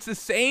 and he gets the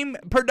same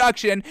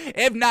production,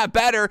 if not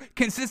better,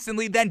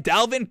 consistently than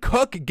Dalvin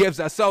Cook gives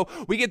us. So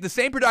we get the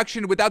same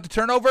production without the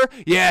turnover.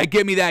 Yeah,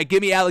 give me that.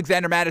 Give me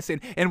Alexander Mattison.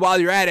 And while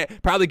you're at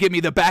it, probably give me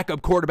the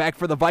backup quarterback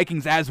for the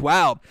Vikings as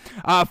well.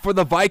 For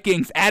the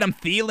Vikings, Adam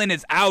Thielen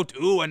is out.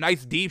 Ooh, a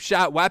nice deep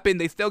shot weapon.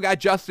 They still got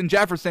Justin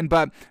Jefferson,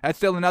 but that's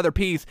still another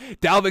piece.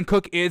 Dalvin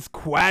Cook is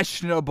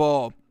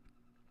questionable.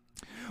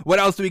 What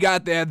else do we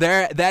got there?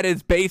 That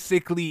is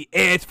basically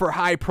it for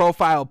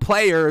high-profile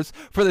players.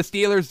 For the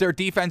Steelers, their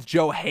defense,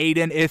 Joe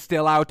Hayden is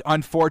still out,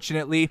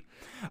 unfortunately.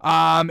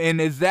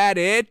 And is that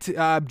it?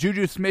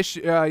 Juju Smith,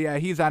 yeah,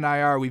 he's on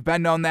IR. We've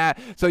been known that.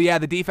 So, yeah,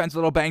 the defense a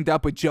little banged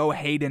up with Joe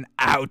Hayden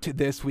out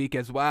this week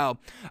as well.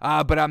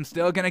 But I'm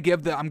still going to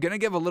give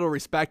a little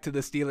respect to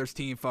the Steelers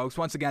team, folks.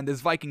 Once again,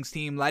 this Vikings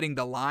team letting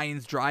the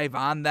Lions drive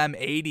on them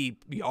 80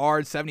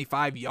 yards,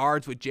 75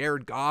 yards with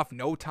Jared Goff,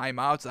 no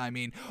timeouts. I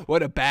mean,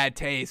 what a bad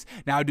taste.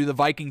 Now, do the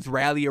Vikings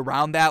rally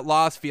around that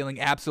loss, feeling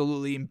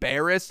absolutely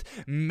embarrassed?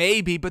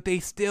 Maybe, but they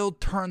still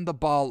turn the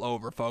ball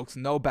over, folks.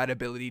 No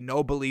bettability,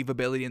 no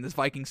believability in this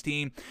Vikings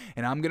team,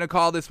 and I'm gonna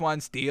call this one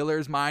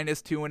Steelers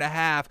minus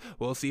 2.5.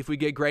 We'll see if we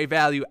get great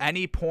value.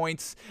 Any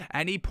points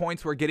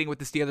we're getting with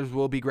the Steelers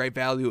will be great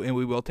value, and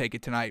we will take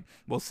it tonight.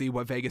 We'll see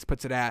what Vegas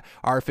puts it at.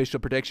 Our official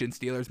prediction: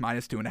 Steelers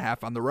minus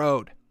 2.5 on the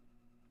road.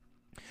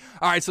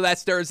 All right, so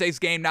that's Thursday's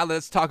game. Now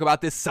let's talk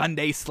about this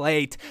Sunday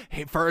slate.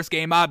 First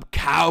game up,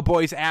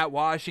 Cowboys at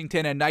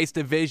Washington. A nice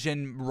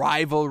division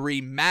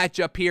rivalry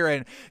matchup here.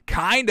 And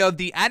kind of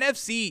the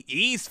NFC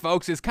East,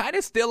 folks, is kind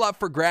of still up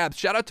for grabs.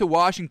 Shout out to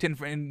Washington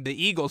and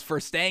the Eagles for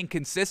staying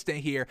consistent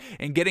here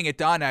and getting it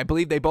done. I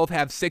believe they both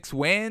have 6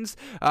 wins.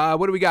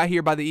 What do we got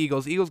here by the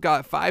Eagles? Eagles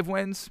got 5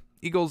 wins.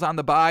 Eagles on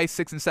the bye,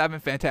 6 and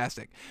 7.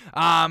 Fantastic.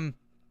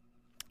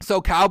 So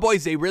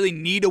Cowboys, they really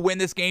need to win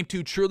this game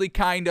to truly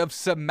kind of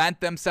cement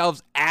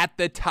themselves at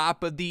the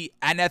top of the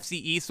NFC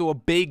East. So a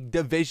big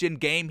division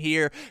game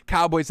here.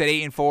 Cowboys at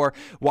 8-4,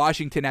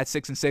 Washington at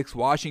 6-6,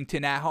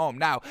 Washington at home.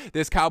 Now,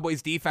 this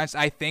Cowboys defense,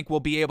 I think, will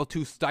be able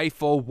to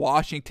stifle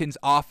Washington's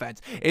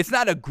offense. It's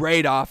not a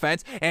great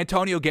offense.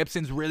 Antonio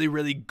Gibson's really,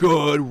 really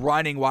good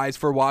running-wise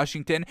for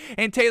Washington.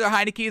 And Taylor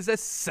Heineke is a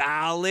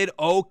solid,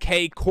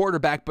 okay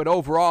quarterback. But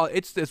overall,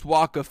 it's this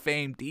Walk of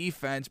Fame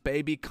defense,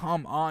 baby.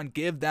 Come on,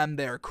 give them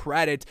their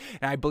credit,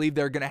 and I believe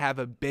they're going to have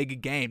a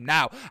big game.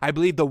 Now, I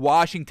believe the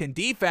Washington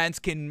defense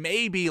can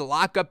maybe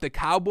lock up the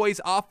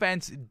Cowboys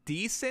offense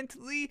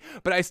decently,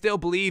 but I still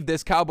believe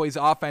this Cowboys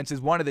offense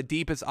is one of the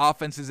deepest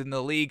offenses in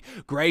the league.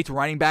 Great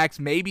running backs.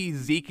 Maybe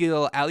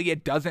Ezekiel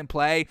Elliott doesn't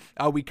play.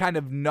 We kind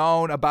of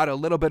known about a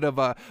little bit of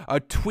a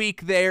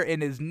tweak there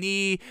in his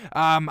knee.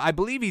 I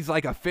believe he's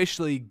like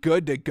officially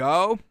good to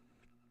go.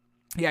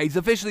 Yeah, he's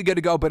officially good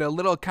to go, but a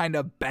little kind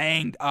of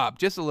banged up.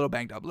 Just a little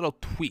banged up, a little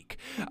tweak.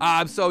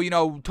 So, you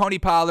know, Tony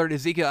Pollard,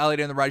 Ezekiel Elliott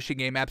in the rushing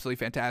game, absolutely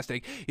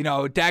fantastic. You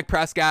know, Dak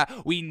Prescott,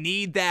 we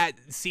need that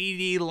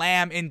CeeDee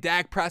Lamb and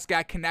Dak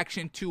Prescott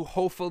connection to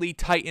hopefully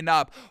tighten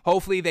up.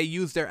 Hopefully they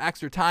use their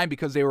extra time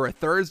because they were a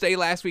Thursday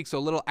last week, so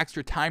a little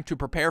extra time to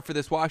prepare for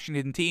this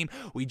Washington team.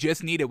 We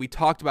just need it. We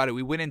talked about it.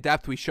 We went in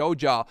depth. We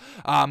showed y'all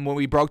when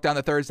we broke down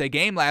the Thursday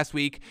game last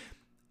week.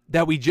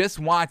 that we just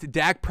want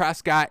Dak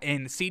Prescott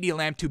and CeeDee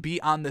Lamb to be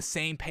on the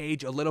same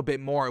page a little bit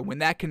more when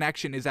that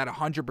connection is at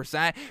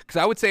 100%, because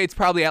I would say it's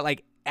probably at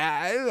like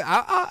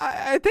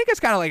I think it's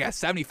kind of like a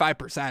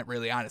 75%,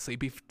 really, honestly,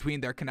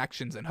 between their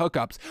connections and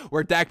hookups,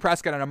 where Dak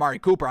Prescott and Amari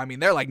Cooper, I mean,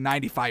 they're like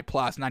 95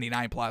 plus,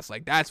 99 plus.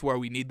 Like, that's where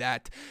we need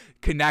that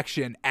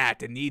connection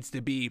at. It needs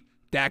to be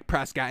Dak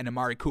Prescott and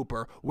Amari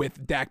Cooper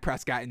with Dak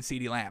Prescott and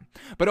CeeDee Lamb.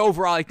 But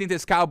overall, I think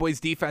this Cowboys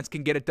defense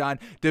can get it done.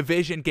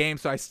 Division game,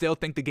 so I still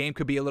think the game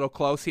could be a little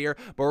close here,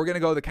 but we're going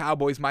to go the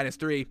Cowboys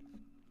 -3.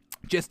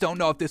 Just don't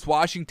know if this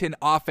Washington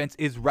offense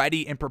is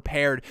ready and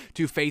prepared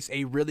to face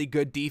a really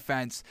good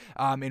defense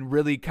and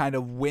really kind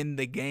of win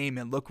the game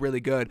and look really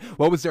good.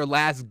 What was their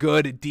last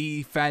good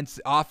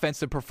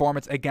offensive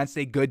performance against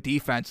a good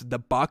defense? The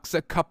Bucs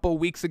a couple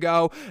weeks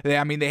ago. They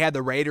had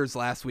the Raiders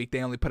last week.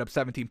 They only put up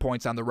 17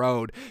 points on the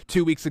road.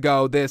 2 weeks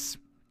ago, this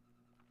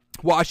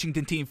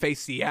Washington team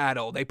faced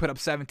Seattle. They put up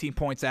 17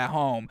 points at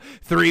home.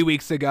 3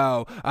 weeks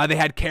ago, they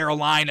had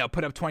Carolina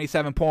put up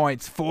 27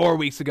 points. 4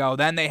 weeks ago,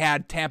 then they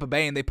had Tampa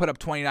Bay and they put up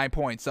 29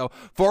 points. So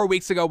 4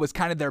 weeks ago was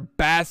kind of their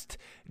best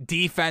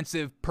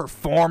defensive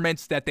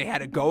performance that they had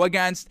to go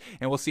against,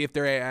 and we'll see if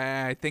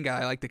I think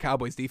I like the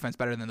Cowboys defense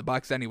better than the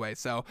Bucs anyway.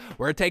 So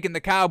we're taking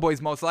the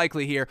Cowboys most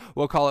likely here.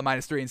 We'll call it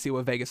 -3 and see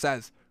what Vegas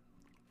says.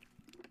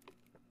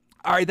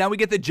 All right, then we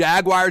get the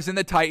Jaguars and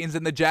the Titans,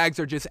 and the Jags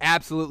are just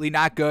absolutely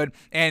not good.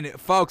 And,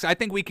 folks, I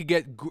think we could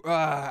get,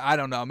 I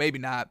don't know, maybe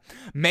not.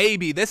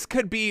 Maybe this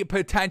could be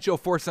potential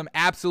for some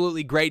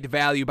absolutely great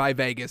value by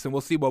Vegas, and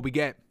we'll see what we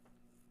get.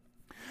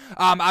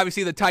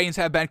 Obviously, the Titans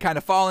have been kind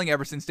of falling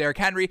ever since Derrick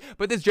Henry,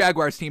 but this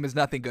Jaguars team is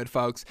nothing good,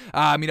 folks.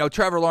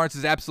 Trevor Lawrence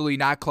is absolutely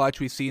not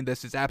clutch. We've seen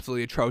this. It's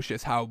absolutely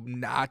atrocious how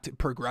not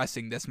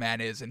progressing this man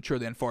is, and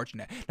truly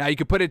unfortunate. Now, you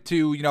can put it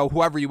to,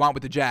 whoever you want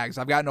with the Jags.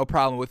 I've got no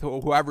problem with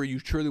whoever you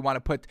truly want to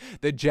put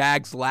the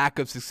Jags' lack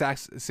of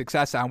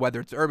success on,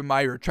 whether it's Urban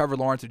Meyer or Trevor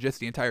Lawrence or just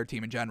the entire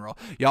team in general.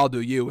 Y'all do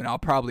you, and I'll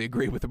probably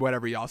agree with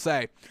whatever y'all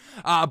say.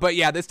 But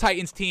yeah, this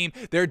Titans team,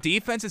 their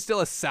defense is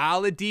still a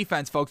solid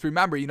defense, folks.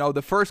 Remember,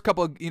 the first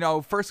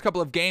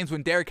couple of games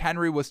when Derrick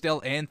Henry was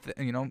still in,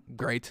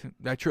 great.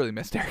 I truly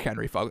miss Derrick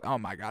Henry, folks. Oh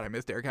my God, I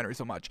miss Derrick Henry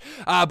so much.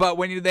 But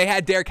when they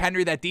had Derrick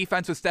Henry, that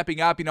defense was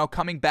stepping up,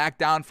 coming back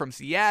down from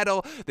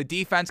Seattle. The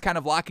defense kind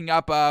of locking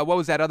up, what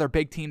was that other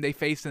big team they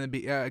faced in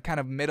the kind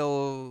of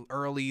middle,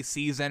 early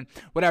season?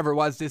 Whatever it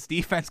was, this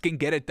defense can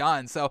get it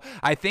done. So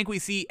I think we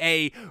see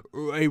a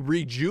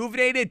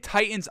rejuvenated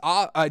Titans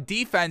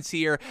defense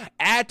here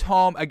at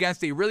home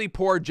against a really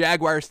poor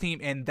Jaguars team,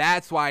 and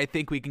that's why I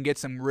think we can get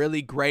some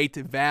really great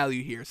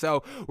value here.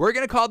 So we're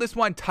going to call this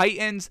one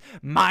Titans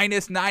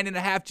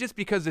 -9.5 just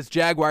because this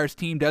Jaguars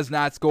team does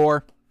not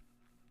score.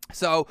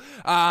 So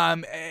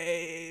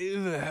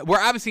we're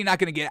obviously not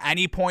going to get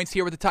any points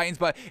here with the Titans,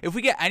 but if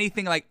we get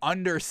anything like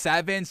under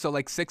 7, so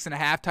like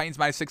 6.5, Titans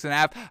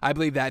 -6.5, I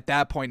believe that at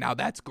that point now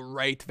that's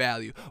great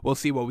value. We'll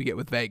see what we get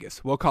with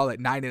Vegas. We'll call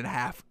it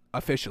 9.5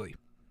 officially.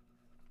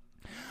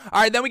 All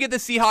right, then we get the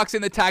Seahawks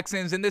and the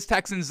Texans, and this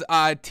Texans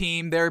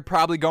team, they're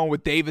probably going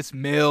with Davis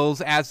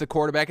Mills as the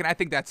quarterback, and I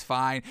think that's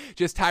fine.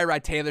 Just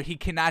Tyrod Taylor, he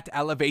cannot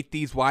elevate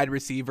these wide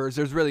receivers.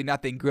 There's really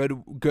nothing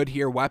good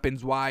here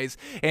weapons-wise,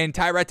 and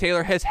Tyrod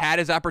Taylor has had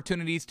his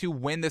opportunities to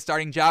win the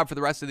starting job for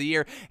the rest of the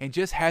year and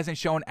just hasn't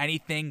shown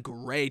anything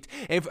great.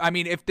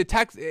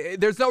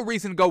 There's no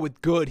reason to go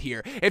with good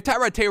here. If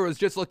Tyrod Taylor was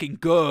just looking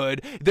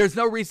good, there's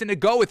no reason to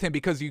go with him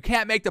because you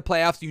can't make the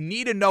playoffs. You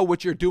need to know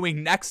what you're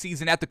doing next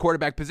season at the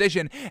quarterback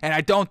position. And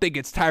I don't think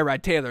it's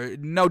Tyrod Taylor.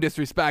 No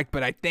disrespect,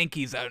 but I think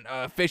he's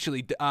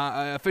officially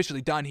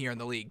done here in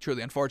the league.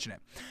 Truly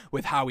unfortunate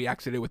with how he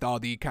exited with all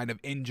the kind of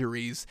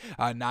injuries.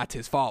 Not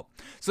his fault.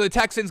 So the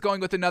Texans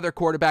going with another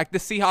quarterback. The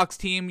Seahawks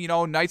team,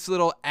 nice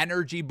little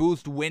energy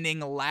boost winning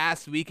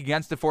last week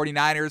against the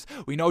 49ers.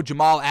 We know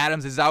Jamal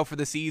Adams is out for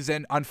the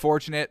season.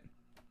 Unfortunate.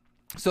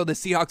 So the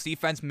Seahawks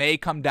defense may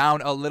come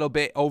down a little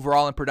bit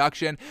overall in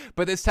production,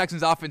 but this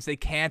Texans offense, they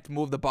can't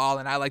move the ball,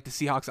 and I like the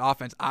Seahawks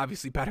offense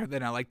obviously better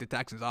than I like the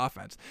Texans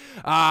offense.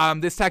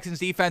 This Texans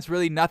defense,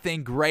 really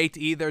nothing great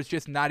either. It's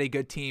just not a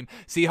good team.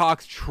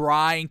 Seahawks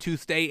trying to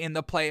stay in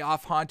the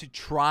playoff hunt,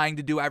 trying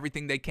to do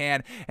everything they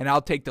can, and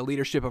I'll take the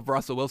leadership of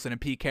Russell Wilson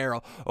and Pete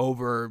Carroll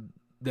over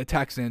the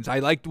Texans. I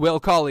like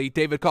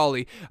David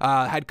Culley,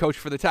 head coach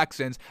for the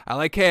Texans. I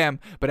like him,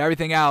 but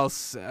everything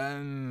else,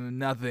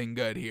 nothing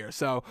good here.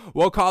 So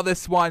we'll call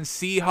this one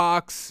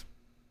Seahawks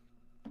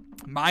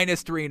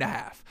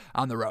 -3.5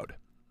 on the road.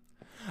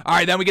 All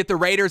right, then we get the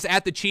Raiders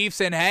at the Chiefs,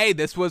 and hey,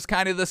 this was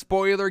kind of the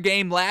spoiler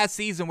game last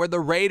season where the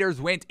Raiders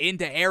went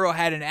into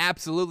Arrowhead and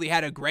absolutely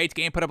had a great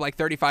game, put up like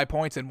 35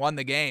 points and won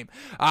the game.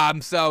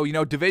 So,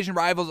 division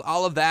rivals,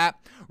 all of that.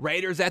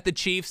 Raiders at the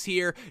Chiefs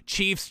here.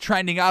 Chiefs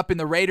trending up, and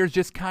the Raiders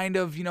just kind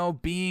of,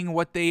 being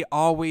what they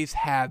always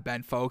have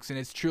been, folks, and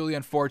it's truly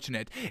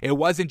unfortunate. It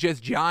wasn't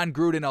just John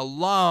Gruden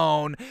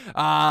alone.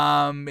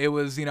 It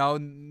was,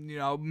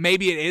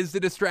 maybe it is the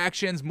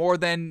distractions more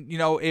than,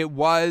 it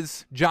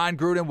was John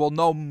Gruden. We'll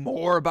know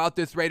more about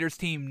this Raiders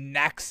team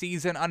next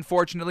season,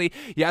 unfortunately.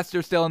 Yes,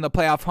 they're still in the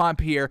playoff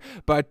hunt here,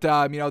 but,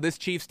 this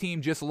Chiefs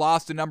team just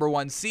lost the number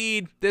 1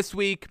 seed this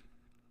week.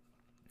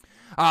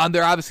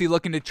 They're obviously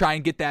looking to try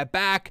and get that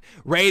back.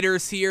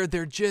 Raiders here,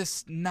 they're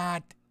just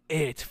not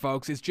it,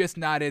 folks. It's just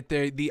not it.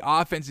 The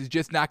offense is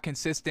just not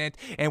consistent,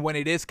 and when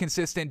it is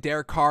consistent,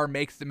 Derek Carr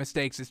makes the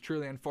mistakes. It's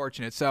truly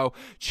unfortunate. So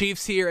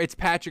Chiefs here, it's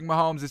Patrick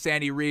Mahomes, it's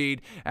Andy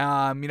Reid.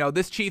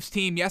 This Chiefs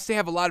team, yes, they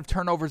have a lot of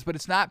turnovers, but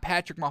it's not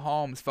Patrick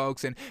Mahomes,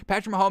 folks, and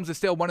Patrick Mahomes is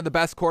still one of the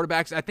best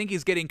quarterbacks. I think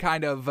he's getting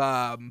kind of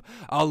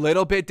a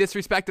little bit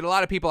disrespected. A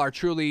lot of people are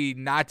truly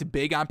not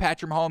big on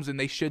Patrick Mahomes, and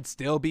they should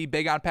still be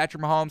big on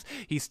Patrick Mahomes.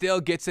 He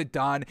still gets it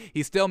done.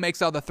 He still makes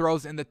all the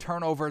throws, and the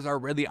turnovers are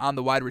really on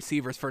the wide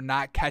receivers for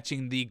not catching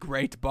the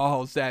great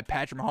balls that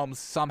Patrick Mahomes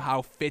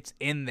somehow fits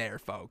in there,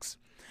 folks.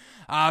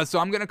 So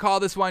I'm going to call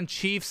this one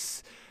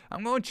Chiefs.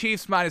 I'm going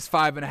Chiefs minus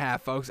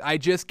 5.5, folks. I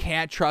just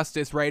can't trust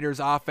this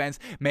Raiders offense.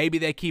 Maybe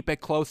they keep it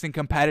close and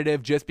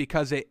competitive just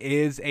because it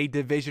is a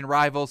division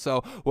rival.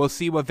 So we'll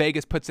see what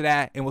Vegas puts it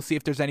at, and we'll see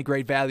if there's any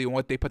great value in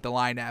what they put the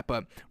line at.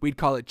 But we'd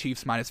call it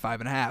Chiefs minus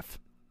 5.5.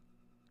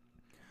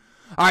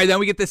 All right, then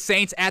we get the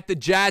Saints at the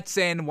Jets,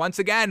 and once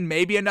again,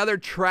 maybe another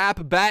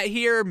trap bet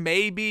here.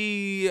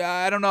 Maybe,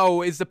 I don't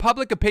know, is the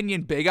public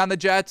opinion big on the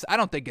Jets? I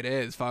don't think it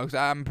is, folks.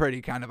 I'm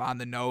pretty kind of on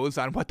the nose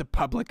on what the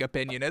public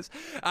opinion is,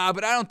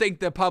 but I don't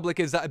think the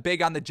public is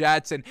big on the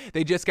Jets, and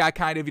they just got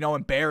kind of,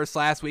 embarrassed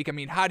last week. I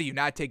mean, how do you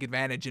not take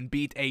advantage and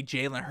beat a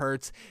Jalen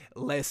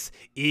Hurts-less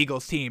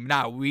Eagles team?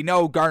 Now, we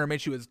know Gardner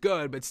Minshew is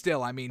good, but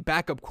still, I mean,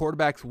 backup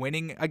quarterbacks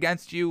winning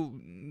against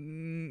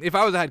you, if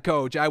I was a head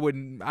coach, I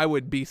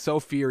would be so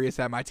furious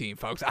at my team,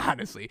 folks.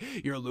 Honestly,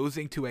 you're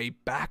losing to a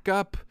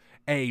backup.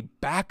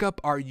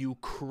 Are you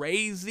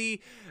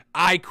crazy?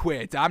 I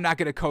quit. I'm not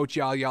going to coach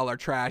y'all. Y'all are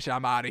trash.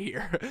 I'm out of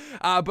here.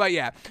 But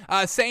yeah,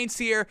 Saints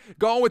here,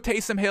 going with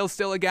Taysom Hill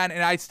still again,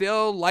 and I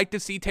still like to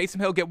see Taysom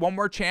Hill get one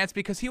more chance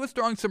because he was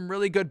throwing some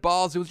really good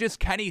balls. It was just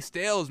Kenny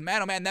Stills.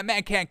 Man, oh man, that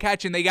man can't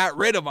catch, and they got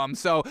rid of him.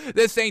 So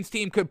this Saints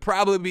team could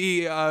probably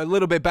be a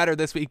little bit better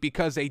this week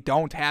because they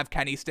don't have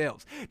Kenny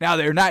Stills. Now,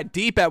 they're not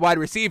deep at wide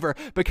receiver,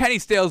 but Kenny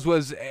Stills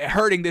was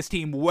hurting this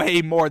team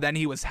way more than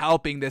he was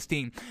helping this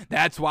team.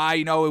 That's why,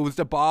 it was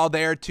the ball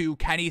there to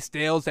Kenny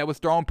Stills that was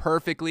thrown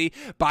perfectly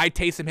by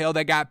Taysom Hill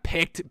that got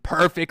picked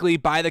perfectly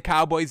by the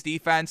Cowboys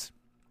defense.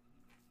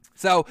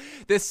 So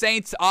this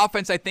Saints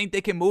offense, I think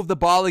they can move the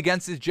ball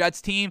against this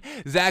Jets team.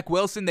 Zach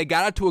Wilson, they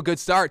got out to a good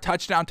start.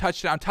 Touchdown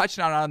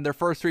on their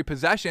first 3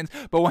 possessions.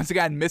 But once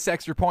again, missed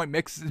extra point,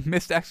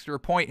 missed extra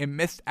point, and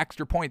missed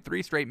extra point.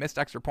 3 straight missed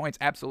extra points.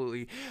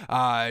 Absolutely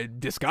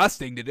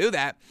disgusting to do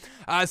that.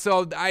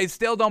 So I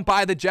still don't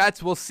buy the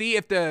Jets. We'll see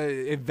if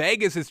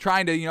Vegas is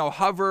trying to,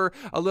 hover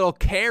a little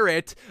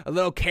carrot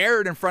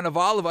in front of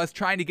all of us,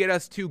 trying to get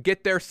us to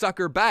get their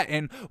sucker bet.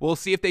 And we'll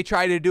see if they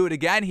try to do it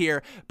again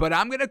here. But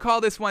I'm going to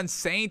call this one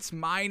Saints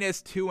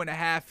minus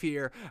 2.5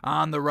 here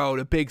on the road.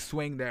 A big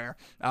swing there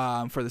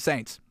for the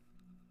Saints.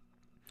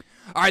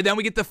 All right, then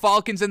we get the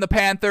Falcons and the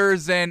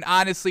Panthers, and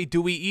honestly,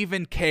 do we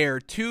even care?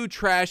 2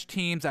 trash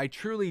teams I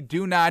truly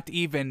do not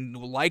even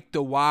like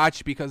to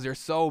watch because they're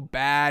so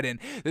bad, and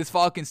this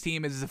Falcons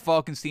team is the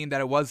Falcons team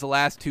that it was the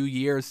last 2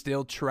 years,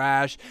 still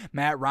trash.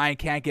 Matt Ryan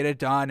can't get it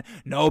done.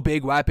 No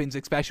big weapons,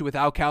 especially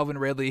without Calvin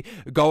Ridley.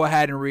 Go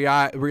ahead and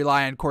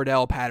rely on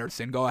Cordell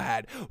Patterson. Go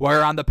ahead.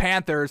 Where on the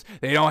Panthers,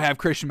 they don't have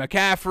Christian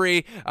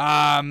McCaffrey.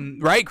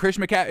 Right?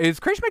 Is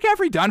Christian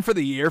McCaffrey done for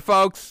the year,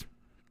 folks?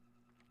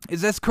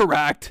 Is this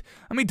correct?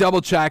 Let me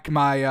double check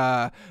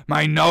my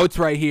my notes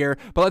right here,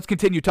 but let's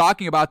continue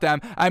talking about them.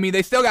 I mean,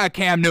 they still got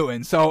Cam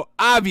Newton, so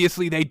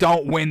obviously they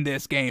don't win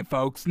this game,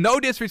 folks. No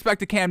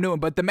disrespect to Cam Newton,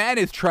 but the man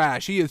is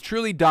trash. He is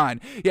truly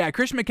done. Yeah,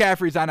 Christian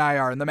McCaffrey's on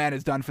IR, and the man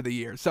is done for the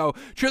year. So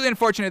truly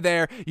unfortunate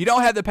there. You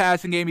don't have the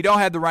passing game. You don't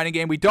have the running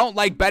game. We don't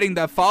like betting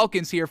the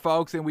Falcons here,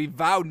 folks, and we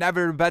vowed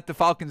never to bet the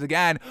Falcons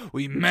again.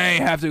 We may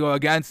have to go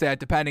against that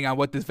depending on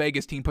what this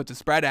Vegas team puts a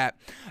spread at.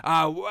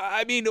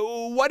 I mean,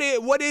 what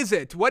is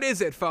it? What is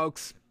it,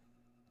 folks?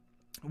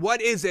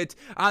 What is it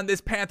on this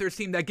Panthers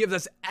team that gives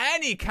us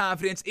any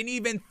confidence in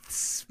even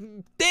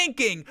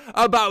thinking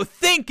about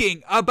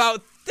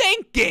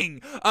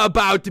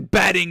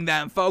betting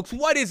them, folks?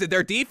 What is it?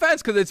 Their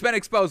defense? Because it's been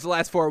exposed the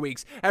last 4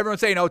 weeks. Everyone's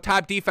saying, oh,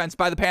 top defense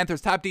by the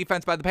Panthers, top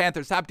defense by the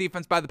Panthers, top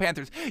defense by the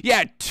Panthers.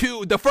 Yeah,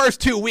 the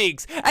first 2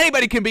 weeks.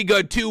 Anybody can be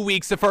good 2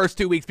 weeks, the first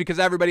 2 weeks, because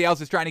everybody else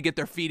is trying to get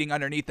their feeding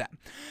underneath them.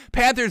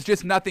 Panthers,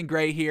 just nothing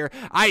great here.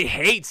 I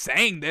hate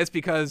saying this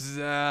because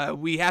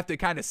we have to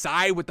kind of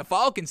side with the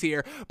Falcons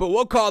here, but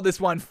we'll call this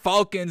one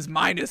Falcons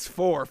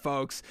 -4,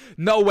 folks.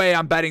 No way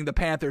I'm betting the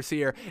Panthers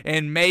here,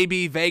 and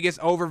maybe Vegas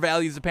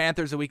overvalues the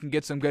Panthers that we can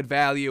get some good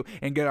value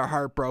and get our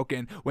heart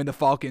broken when the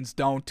Falcons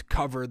don't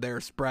cover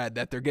their spread,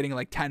 that they're getting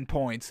like 10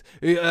 points.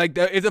 Like,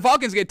 if the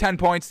Falcons get 10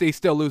 points, they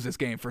still lose this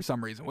game for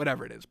some reason,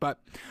 whatever it is. But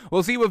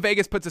we'll see what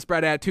Vegas puts a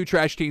spread at. Two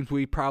trash teams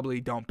we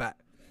probably don't bet.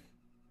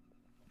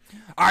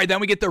 All right, then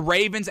we get the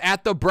Ravens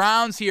at the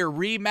Browns here.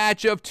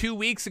 Rematch of 2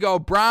 weeks ago.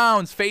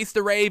 Browns face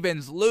the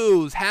Ravens,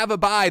 lose, have a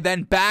bye,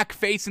 then back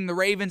facing the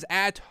Ravens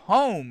at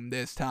home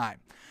this time.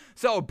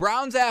 So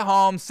Browns at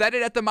home, set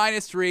it at the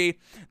 -3.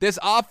 This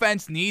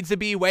offense needs to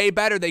be way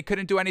better. They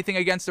couldn't do anything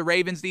against the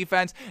Ravens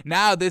defense.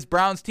 Now this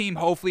Browns team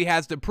hopefully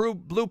has the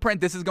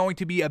blueprint. This is going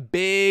to be a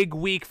big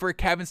week for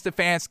Kevin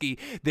Stefanski.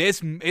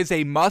 This is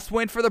a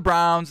must-win for the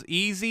Browns.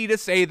 Easy to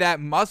say that.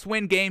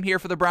 Must-win game here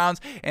for the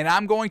Browns. And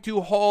I'm going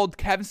to hold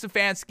Kevin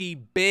Stefanski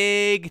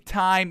big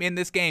time in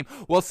this game.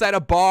 We'll set a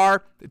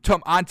bar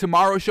on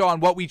tomorrow's show on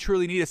what we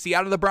truly need to see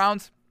out of the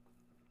Browns.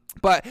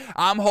 But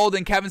I'm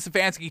holding Kevin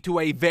Stefanski to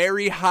a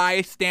very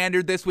high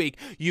standard this week.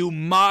 You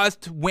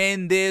must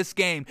win this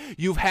game.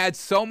 You've had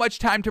so much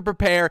time to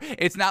prepare.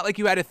 It's not like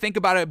you had to think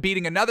about it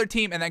beating another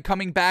team and then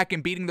coming back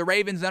and beating the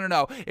Ravens.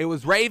 No. It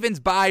was Ravens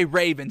by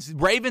Ravens.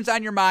 Ravens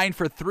on your mind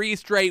for 3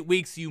 straight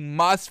weeks. You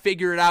must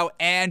figure it out,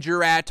 and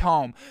you're at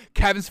home.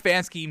 Kevin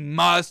Stefanski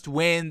must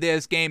win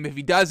this game. If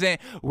he doesn't,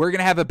 we're going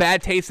to have a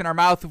bad taste in our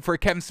mouth for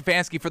Kevin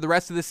Stefanski for the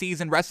rest of the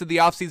season, rest of the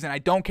offseason. I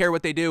don't care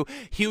what they do.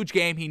 Huge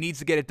game. He needs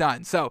to get it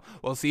done. So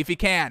we'll see if he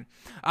can.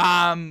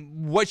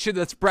 What should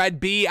the spread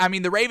be? I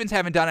mean, the Ravens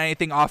haven't done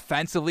anything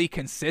offensively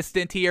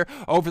consistent here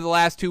over the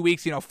last 2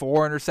 weeks.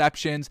 4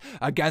 interceptions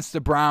against the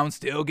Browns,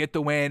 still get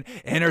the win.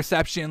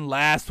 Interception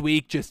last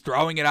week, just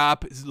throwing it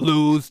up,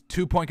 lose.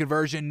 2-point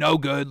conversion, no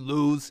good,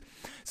 lose.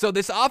 So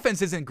this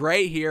offense isn't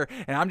great here,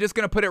 and I'm just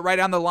going to put it right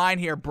on the line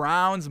here.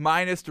 Browns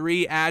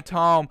 -3 at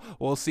home.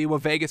 We'll see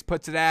what Vegas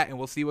puts it at, and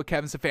we'll see what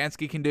Kevin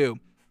Stefanski can do.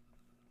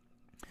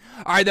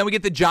 All right, then we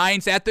get the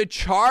Giants at the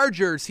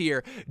Chargers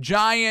here.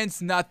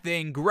 Giants,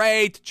 nothing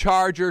great.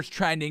 Chargers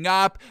trending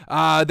up.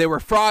 They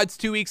were frauds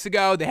 2 weeks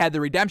ago. They had the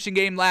redemption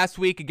game last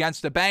week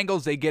against the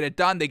Bengals. They get it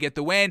done. They get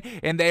the win,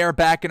 and they are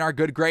back in our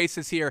good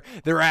graces here.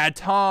 They're at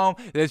home.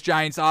 This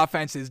Giants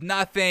offense is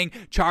nothing.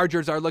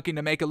 Chargers are looking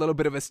to make a little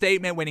bit of a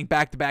statement, winning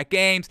back-to-back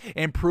games,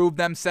 improve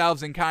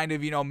themselves, and kind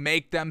of,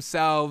 make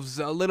themselves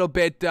a little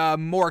bit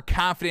more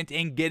confident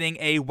in getting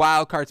a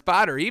wild card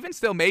spot, or even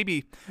still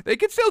maybe they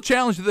could still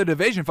challenge the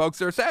division, folks.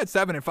 They're at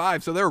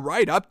 7-5, so they're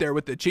right up there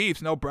with the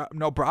Chiefs. No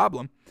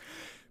problem.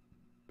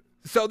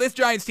 So this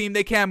Giants team,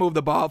 they can't move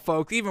the ball,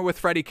 folks. Even with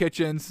Freddie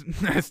Kitchens,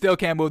 still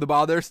can't move the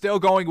ball. They're still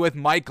going with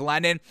Mike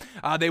Glennon.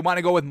 They want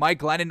to go with Mike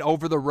Glennon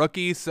over the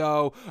rookie,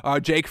 so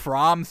Jake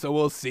Fromm. So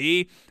we'll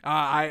see.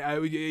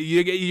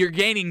 You're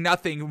gaining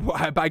nothing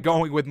by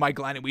going with Mike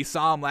Glennon. We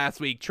saw him last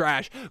week.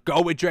 Trash.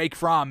 Go with Jake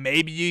Fromm.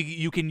 Maybe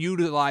you can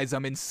utilize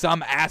him in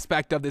some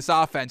aspect of this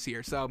offense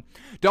here. So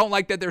don't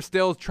like that they're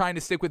still trying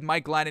to stick with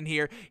Mike Glennon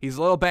here. He's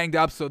a little banged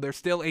up, so there's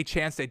still a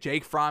chance that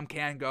Jake Fromm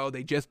can go.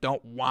 They just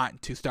don't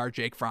want to start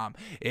Jake Fromm.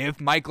 If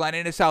Mike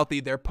Glennon is healthy,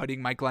 they're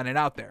putting Mike Glennon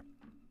out there.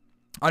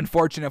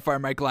 Unfortunate for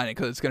Mike Glennon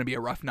because it's going to be a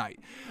rough night.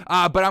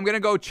 But I'm going to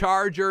go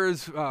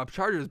Chargers.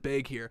 Chargers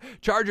big here.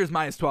 Chargers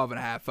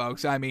 -12.5,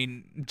 folks. I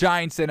mean,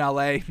 Giants in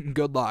LA.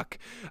 Good luck.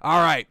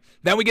 All right.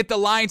 Then we get the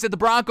Lions at the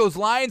Broncos.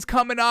 Lions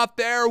coming off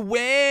their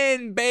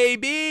win,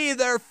 baby.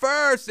 Their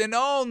first and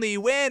only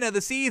win of the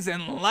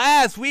season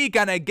last week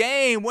on a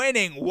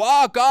game-winning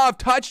walk-off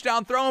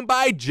touchdown thrown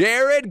by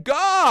Jared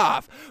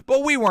Goff.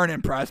 But we weren't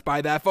impressed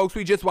by that, folks.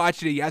 We just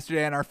watched it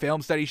yesterday on our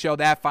film study show,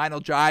 that final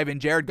drive,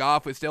 and Jared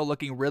Goff was still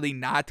looking really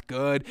not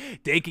good,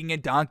 dinking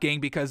and dunking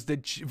because the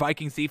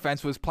Vikings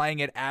defense was playing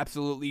it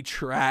absolutely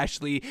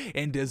trashly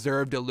and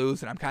deserved to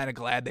lose, and I'm kind of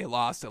glad they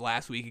lost it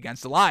last week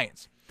against the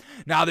Lions.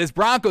 Now this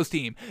Broncos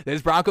team,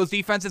 this Broncos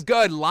defense is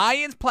good.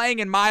 Lions playing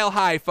in Mile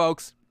High,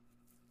 folks.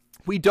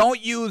 We don't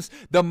use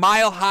the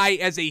Mile High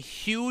as a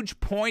huge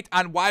point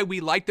on why we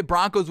like the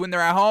Broncos when they're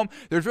at home.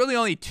 There's really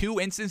only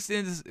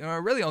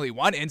really only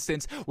one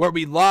instance where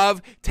we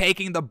love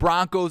taking the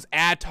Broncos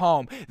at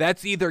home.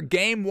 That's either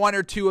game 1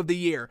 or 2 of the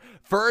year.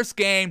 First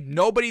game,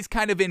 nobody's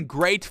kind of in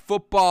great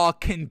football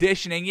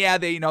conditioning. Yeah,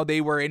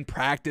 they were in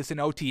practice and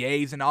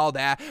OTAs and all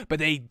that, but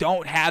they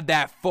don't have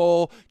that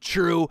full,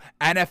 true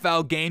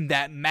NFL game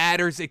that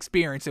matters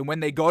experience. And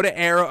when they go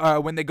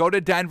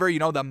to Denver,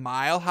 the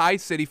Mile High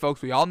City,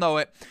 folks, we all know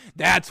it.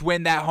 That's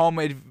when that home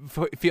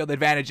field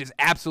advantage is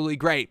absolutely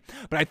great.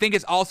 But I think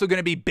it's also going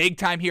to be big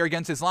time here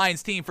against this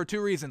Lions team for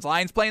 2 reasons.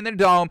 Lions play in their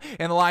dome,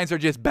 and the Lions are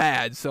just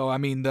bad. So I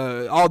mean,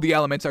 all the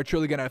elements are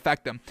truly going to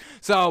affect them.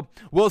 So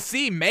we'll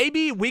see.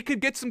 Maybe we could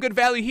get some good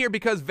value here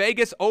because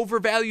Vegas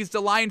overvalues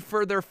the line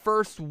for their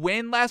first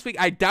win last week.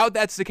 I doubt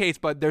that's the case,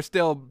 but there's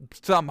still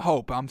some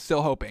hope. I'm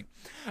still hoping.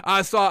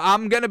 So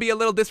I'm going to be a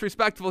little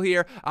disrespectful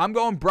here. I'm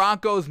going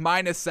Broncos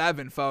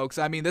 -7, folks.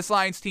 I mean, this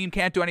Lions team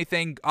can't do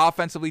anything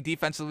offensively,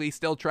 defensively,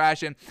 still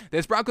trashing.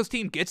 This Broncos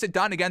team gets it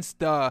done against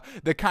the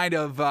kind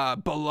of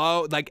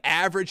average/below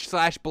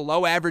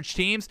average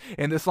teams.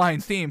 And this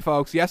Lions team,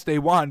 folks, yes, they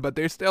won, but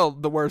they're still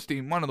the worst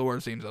team, one of the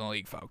worst teams in the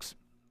league, folks.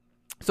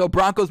 So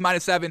Broncos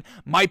 -7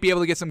 might be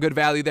able to get some good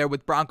value there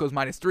with Broncos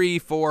 -3,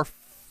 4.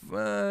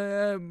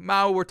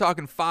 Now we're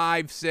talking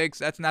 5, 6.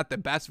 That's not the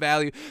best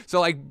value. So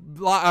like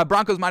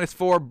Broncos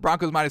 -4,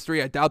 Broncos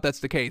 -3. I doubt that's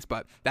the case,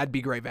 but that'd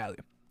be great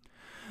value.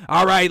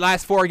 All right,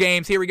 last 4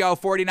 games. Here we go.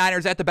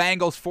 49ers at the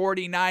Bengals.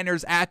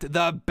 49ers at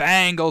the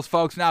Bengals,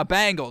 folks. Now,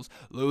 Bengals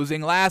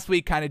losing last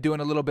week, kind of doing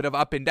a little bit of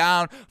up and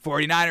down.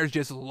 49ers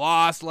just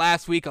lost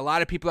last week. A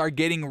lot of people are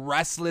getting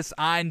restless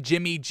on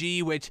Jimmy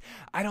G, which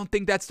I don't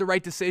think that's the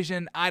right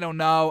decision. I don't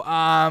know.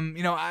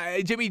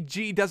 Jimmy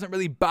G doesn't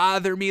really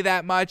bother me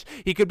that much.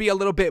 He could be a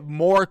little bit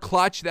more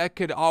clutch. That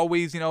could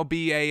always,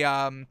 be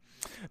a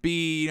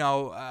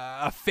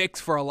fix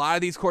for a lot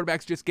of these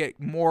quarterbacks. Just get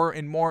more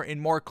and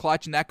more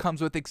clutch, and that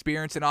comes with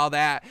experience and all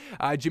that.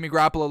 Jimmy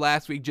Garoppolo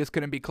last week just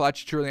couldn't be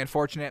clutch. Truly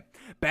unfortunate.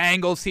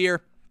 Bengals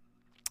here.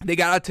 They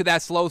got out to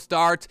that slow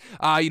start,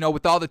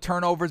 with all the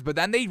turnovers, but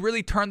then they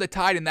really turned the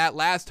tide in that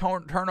last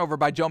turnover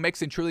by Joe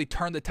Mixon, truly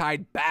turned the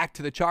tide back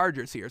to the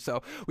Chargers here.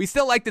 So we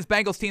still like this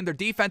Bengals team. Their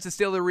defense is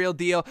still the real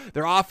deal.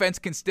 Their offense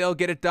can still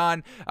get it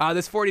done.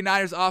 This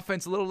 49ers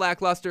offense, a little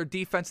lackluster.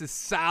 Defense is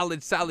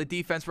solid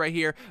defense right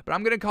here. But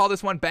I'm going to call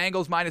this one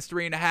Bengals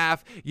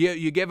 -3.5.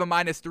 You give them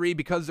 -3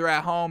 because they're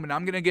at home, and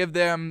I'm going to give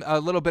them a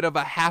little bit of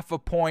a half a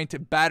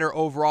point better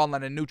overall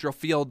on a neutral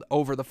field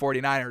over the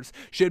 49ers.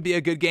 Should be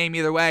a good game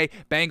either way.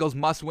 Bengals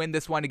must win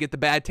this one to get the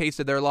bad taste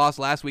of their loss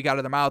last week out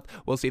of their mouth.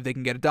 We'll see if they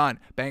can get it done.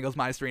 Bengals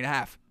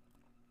 -3.5.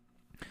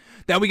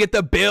 Then we get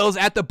the Bills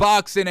at the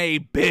Bucks in a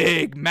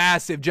big,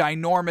 massive,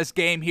 ginormous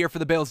game here for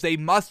the Bills. They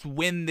must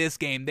win this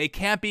game. They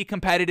can't be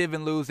competitive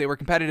and lose. They were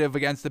competitive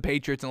against the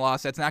Patriots and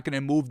lost. That's not going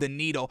to move the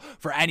needle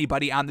for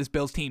anybody on this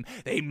Bills team.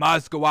 They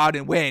must go out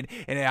and win,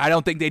 and I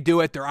don't think they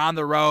do it. They're on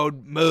the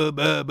road.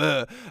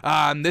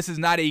 This is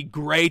not a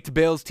great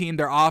Bills team.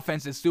 Their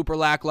offense is super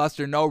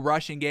lackluster. No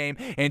rushing game.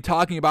 And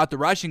talking about the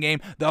rushing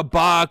game, the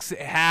Bucks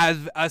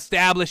have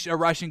established a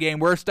rushing game.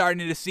 We're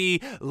starting to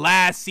see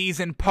last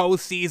season,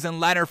 postseason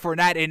Leonard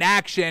Fournette in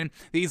action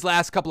these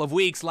last couple of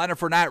weeks. Leonard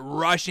Fournette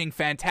rushing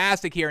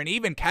fantastic here and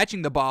even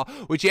catching the ball,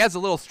 which he has a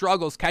little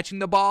struggles catching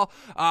the ball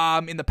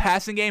in the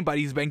passing game, but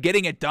he's been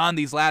getting it done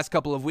these last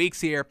couple of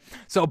weeks here.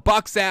 So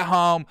Bucks at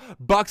home,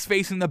 Bucks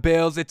facing the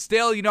Bills. It's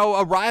still,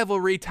 a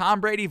rivalry, Tom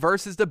Brady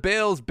versus the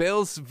Bills,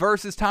 Bills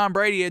versus Tom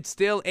Brady. It's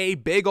still a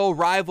big old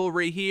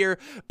rivalry here.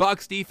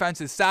 Bucks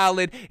defense is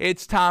solid.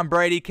 It's Tom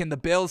Brady. Can the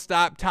Bills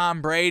stop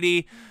Tom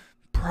Brady?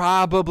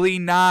 Probably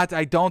not.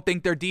 I don't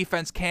think their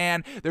defense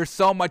can. There's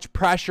so much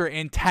pressure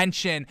and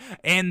tension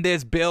in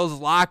this Bills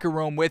locker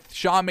room with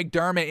Sean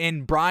McDermott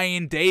and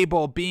Brian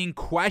Daboll being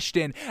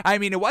questioned. I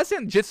mean, it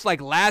wasn't just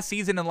like last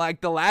season and like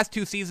the last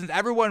 2 seasons.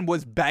 Everyone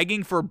was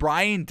begging for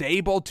Brian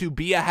Daboll to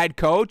be a head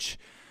coach.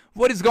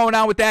 What is going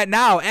on with that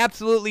now?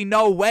 Absolutely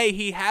no way.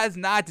 He has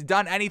not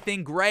done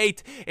anything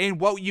great,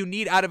 and what you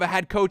need out of a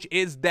head coach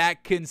is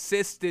that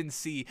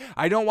consistency.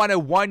 I don't want a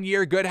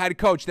 1-year good head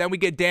coach. Then we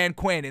get Dan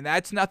Quinn, and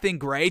that's nothing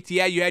great.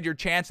 Yeah, you had your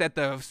chance at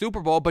the Super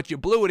Bowl, but you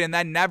blew it and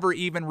then never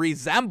even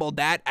resembled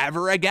that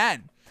ever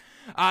again.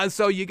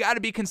 So you got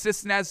to be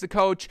consistent as the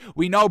coach.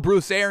 We know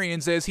Bruce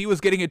Arians is. He was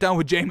getting it done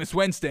with Jameis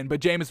Winston,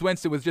 but Jameis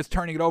Winston was just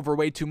turning it over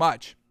way too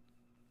much.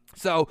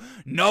 So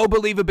no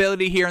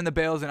believability here in the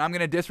Bills, and I'm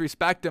going to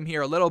disrespect them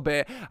here a little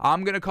bit.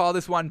 I'm going to call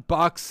this one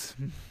Bucks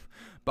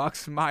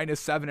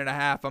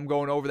 -7.5. I'm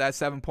going over that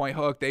 7-point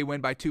hook. They win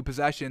by 2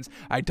 possessions.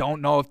 I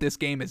don't know if this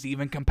game is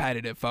even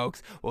competitive,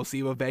 folks. We'll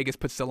see what Vegas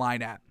puts the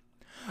line at.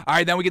 All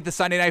right, then we get the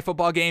Sunday Night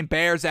Football game,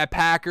 Bears at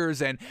Packers,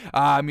 and,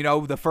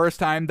 the first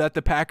time that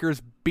the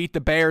Packers beat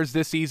the Bears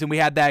this season, we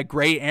had that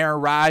great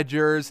Aaron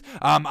Rodgers,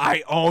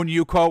 I own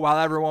you quote while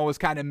everyone was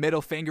kind of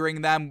middle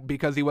fingering them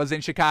because he was in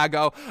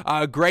Chicago.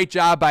 Great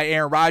job by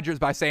Aaron Rodgers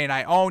by saying,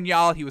 I own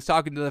y'all. He was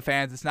talking to the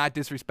fans. It's not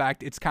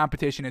disrespect. It's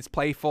competition. It's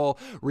playful,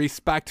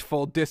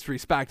 respectful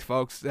disrespect,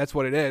 folks. That's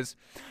what it is.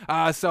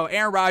 So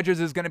Aaron Rodgers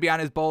is going to be on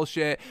his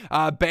bullshit.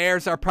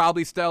 Bears are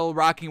probably still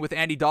rocking with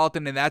Andy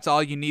Dalton, and that's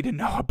all you need to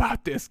know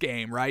about this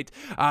game, right?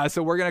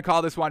 So we're going to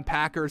call this one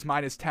Packers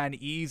 -10.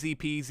 Easy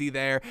peasy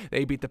there.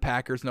 They beat the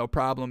Packers. No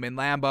problem in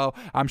Lambeau.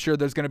 I'm sure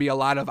there's going to be a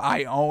lot of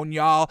I own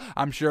y'all.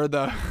 I'm sure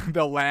the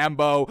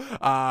Lambeau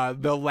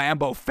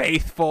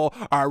faithful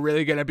are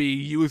really going to be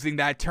using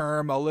that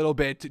term a little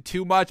bit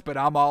too much, but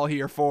I'm all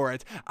here for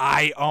it.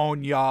 I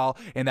own y'all,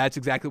 and that's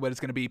exactly what it's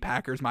going to be.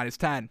 Packers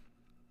 -10.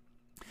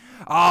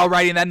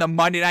 Alrighty, and then the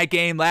Monday night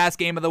game, last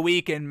game of the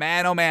week, and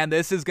man, oh man,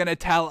 this is going to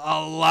tell a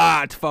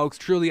lot, folks,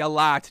 truly a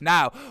lot.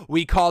 Now,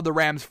 we called the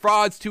Rams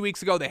frauds 2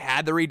 weeks ago. They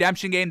had the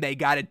redemption game. They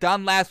got it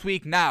done last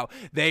week. Now,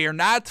 they are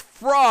not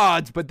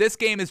frauds, but this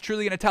game is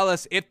truly going to tell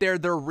us if they're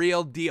the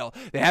real deal.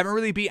 They haven't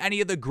really beat any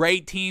of the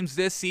great teams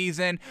this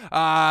season.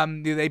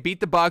 They beat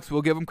the Bucks.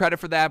 We'll give them credit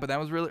for that, but that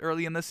was really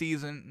early in the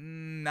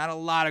season. Not a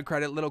lot of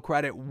credit, little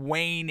credit,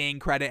 waning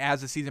credit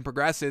as the season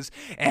progresses,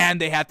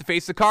 and they have to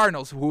face the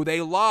Cardinals, who they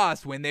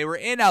lost when they were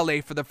in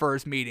LA for the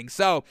first meeting.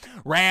 So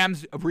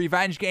Rams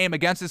revenge game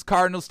against this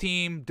Cardinals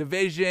team,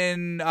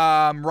 division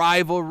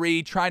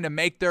rivalry, trying to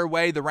make their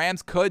way. The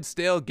Rams could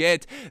still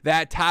get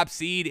that top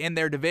seed in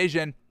their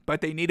division, but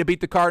they need to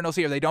beat the Cardinals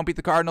here. If they don't beat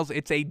the Cardinals,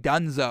 it's a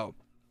donezo.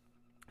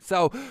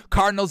 So,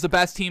 Cardinals the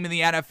best team in the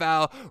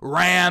NFL.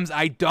 Rams,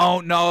 I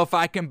don't know if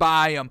I can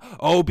buy them.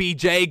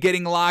 OBJ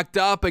getting locked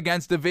up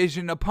against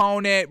division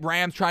opponent.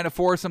 Rams trying to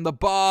force him the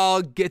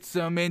ball, gets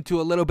him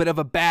into a little bit of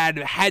a bad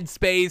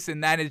headspace,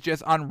 and then it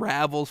just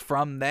unravels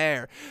from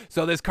there.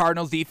 So this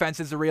Cardinals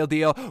defense is the real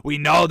deal. We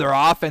know their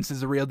offense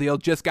is the real deal.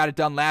 Just got it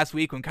done last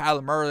week when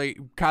Kyler Murray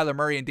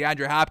and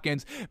DeAndre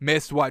Hopkins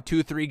missed,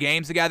 2-3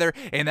 games together,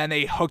 and then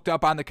they hooked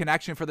up on the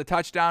connection for the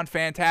touchdown.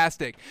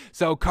 Fantastic.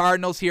 So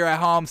Cardinals here at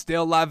home,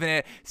 still loving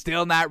it,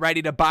 still not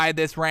ready to buy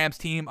this Rams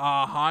team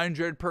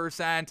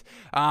 100%.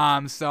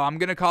 So I'm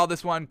going to call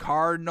this one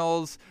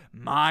Cardinals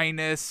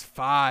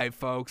 -5,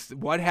 folks.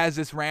 What has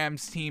this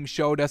Rams team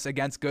showed us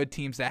against good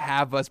teams that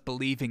have us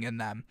believing in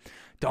them?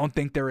 Don't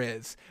think there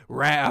is.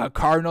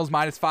 Cardinals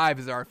 -5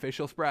 is our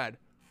official spread.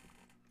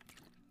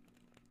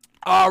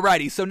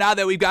 Alrighty, so now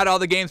that we've got all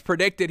the games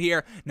predicted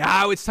here,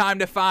 now it's time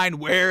to find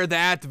where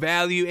that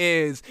value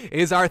is.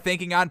 Is our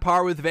thinking on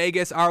par with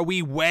Vegas? Are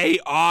we way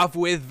off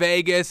with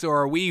Vegas?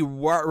 Or are we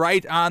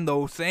right on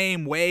the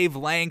same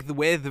wavelength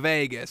with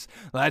Vegas?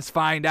 Let's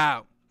find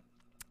out.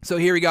 So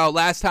here we go.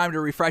 Last time to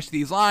refresh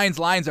these lines.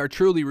 Lines are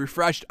truly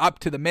refreshed up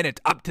to the minute,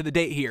 up to the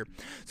date here.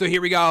 So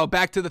here we go.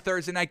 Back to the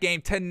Thursday night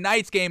game.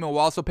 Tonight's game, and we'll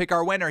also pick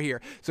our winner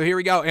here. So here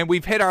we go. And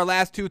we've hit our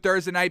last 2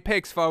 Thursday night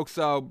picks, folks.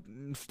 So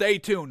stay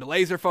tuned.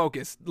 Laser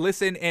focus.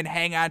 Listen and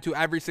hang on to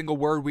every single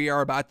word we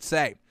are about to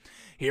say.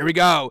 Here we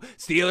go.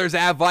 Steelers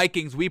at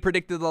Vikings. We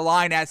predicted the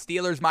line at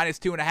Steelers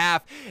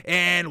 -2.5.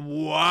 And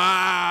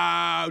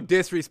wow,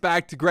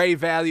 disrespect. Great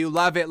value.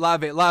 Love it,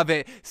 love it, love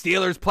it.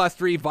 Steelers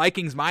 +3,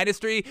 Vikings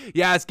 -3.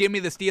 Yes, give me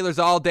the Steelers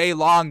all day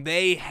long.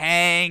 They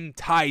hang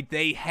tight.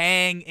 They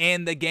hang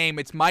in the game.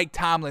 It's Mike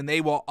Tomlin. They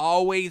will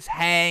always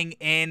hang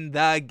in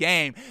the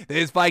game.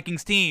 This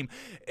Vikings team,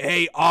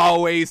 they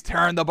always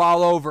turn the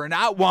ball over.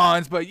 Not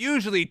once, but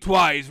usually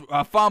twice.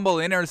 A fumble,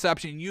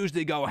 interception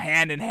usually go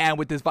hand in hand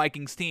with this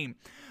Vikings team.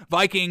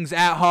 Vikings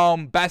at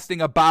home, best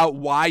thing about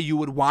why you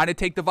would want to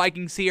take the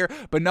Vikings here,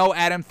 but no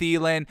Adam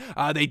Thielen.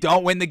 They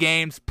don't win the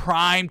games.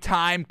 Prime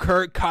time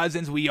Kirk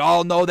Cousins. We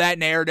all know that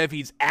narrative.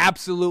 He's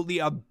absolutely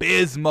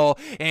abysmal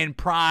in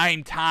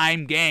prime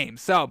time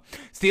games. So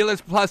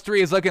Steelers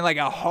 +3 is looking like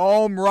a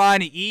home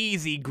run,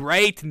 easy.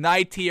 Great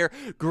night here.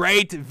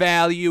 Great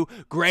value.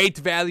 Great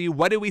value.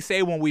 What did we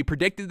say when we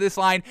predicted this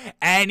line?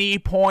 Any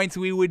points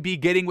we would be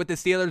getting with the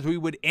Steelers, we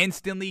would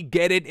instantly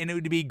get it, and it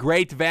would be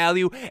great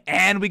value.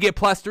 And we get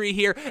 +3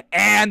 here,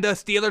 and the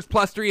Steelers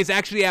 +3 is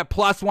actually at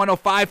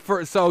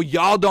 +105, so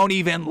y'all don't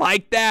even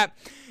like that.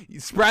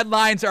 Spread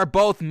lines are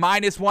both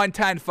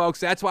 -110,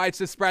 folks. That's why it's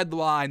the spread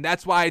line.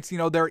 That's why it's,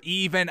 they're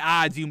even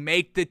odds. You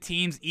make the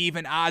teams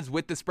even odds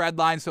with the spread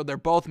line, so they're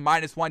both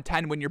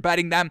 -110 when you're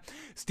betting them.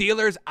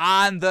 Steelers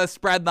on the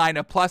spread line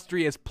of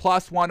 +3 is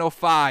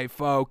 +105,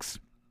 folks.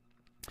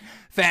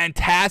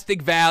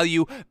 Fantastic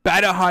value.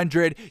 Bet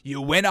 100. You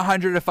win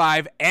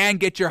 105 and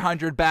get your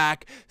 100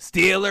 back.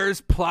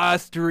 Steelers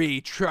 +3.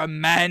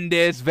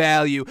 Tremendous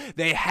value.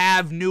 They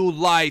have new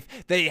life.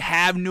 They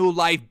have new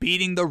life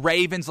beating the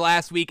Ravens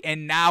last week,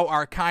 and now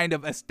are kind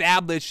of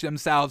established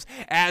themselves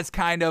as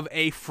kind of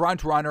a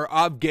front runner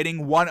of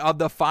getting one of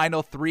the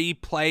final 3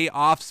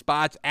 playoff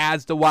spots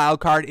as the wild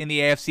card in the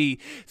AFC.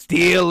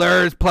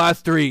 Steelers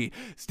 +3.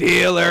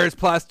 Steelers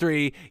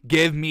 +3.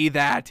 Give me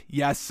that.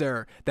 Yes,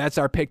 sir. That's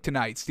our pick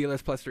tonight.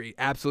 Steelers +3.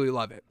 Absolutely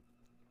love it.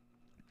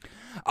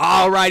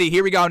 Alrighty,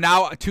 here we go.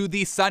 Now to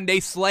the Sunday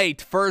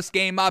slate. First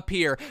game up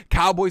here.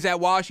 Cowboys at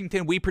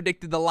Washington. We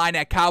predicted the line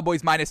at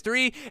Cowboys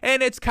 -3,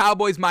 and it's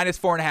Cowboys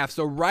 -4.5.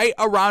 So right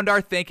around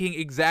our thinking,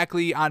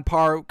 exactly on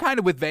par, kind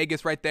of with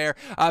Vegas right there.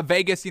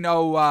 Vegas,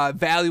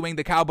 valuing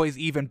the Cowboys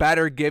even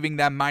better, giving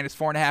them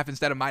 -4.5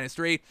 instead of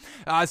 -3.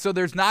 So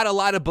there's not a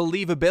lot of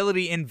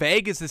believability in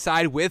Vegas'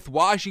 side with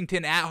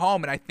Washington at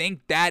home, and I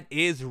think that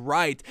is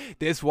right.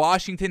 This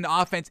Washington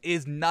offense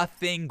is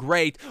nothing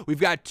great. We've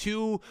got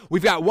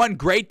one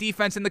great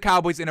defense in the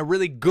Cowboys and a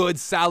really good,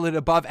 solid,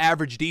 above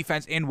average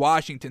defense in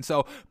Washington.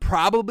 So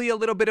probably a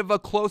little bit of a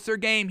closer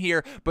game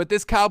here, but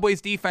this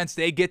Cowboys defense,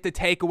 they get the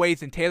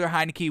takeaways, and Taylor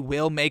Heineke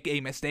will make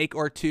a mistake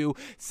or two,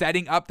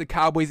 setting up the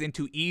Cowboys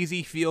into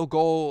easy field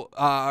goal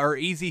or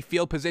easy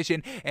field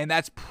position, and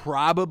that's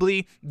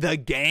probably the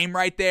game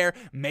right there.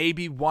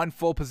 Maybe one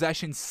full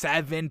possession,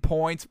 7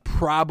 points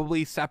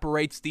probably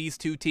separates these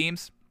two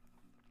teams.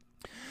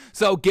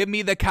 So give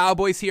me the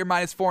Cowboys here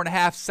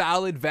 -4.5.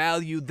 Solid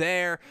value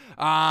there.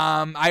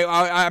 I'm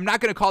not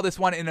going to call this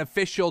one an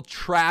official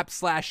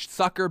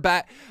trap/sucker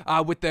bet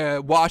with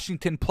the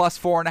Washington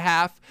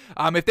 +4.5.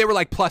 If they were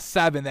like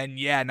 +7, then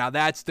yeah, now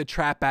that's the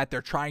trap bet.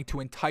 They're trying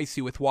to entice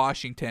you with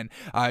Washington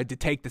to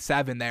take the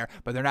 7 there,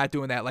 but they're not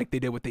doing that like they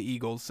did with the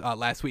Eagles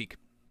last week.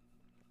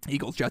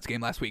 Eagles-Jets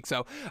game last week.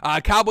 So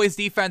Cowboys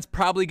defense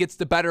probably gets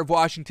the better of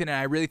Washington, and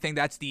I really think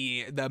that's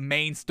the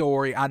main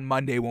story on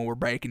Monday when we're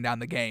breaking down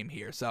the game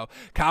here. So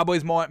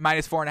Cowboys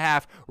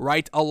 -4.5,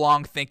 right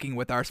along thinking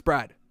with our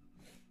spread.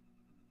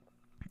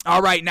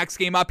 All right, next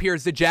game up here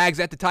is the Jags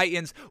at the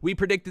Titans. We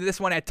predicted this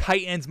one at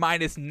Titans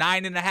minus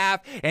 9.5,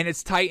 and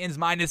it's Titans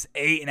minus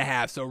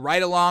 8.5. So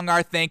right along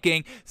our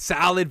thinking,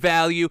 solid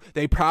value.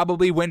 They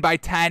probably win by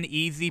 10,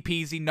 easy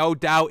peasy, no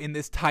doubt. In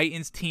this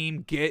Titans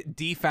team,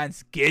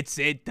 defense gets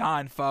it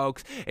done,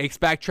 folks.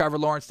 Expect Trevor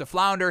Lawrence to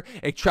flounder.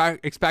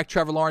 Expect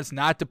Trevor Lawrence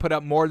not to put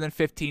up more than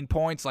 15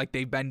 points like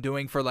they've been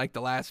doing for like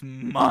the last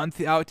month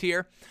out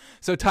here.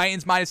 So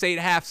Titans minus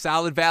 8.5,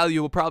 solid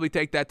value. We'll probably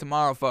take that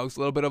tomorrow, folks. A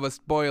little bit of a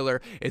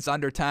spoiler. It's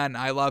under 10.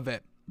 I love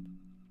it.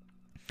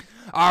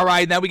 All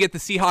right, now we get the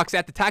Seahawks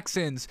at the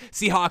Texans.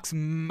 Seahawks,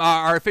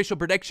 our official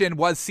prediction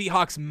was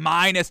Seahawks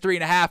minus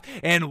 3.5,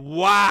 and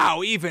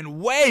wow,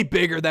 even way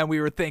bigger than we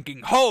were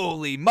thinking.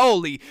 Holy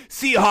moly,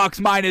 Seahawks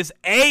minus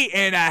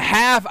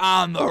 8.5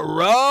 on the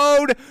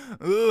road.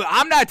 Ooh,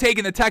 I'm not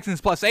taking the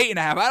Texans plus 8.5.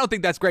 I don't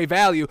think that's great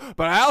value,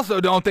 but I also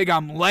don't think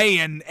I'm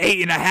laying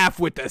 8.5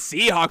 with the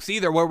Seahawks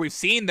either, where we've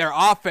seen their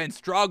offense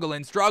struggle,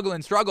 and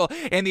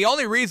the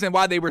only reason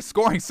why they were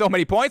scoring so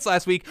many points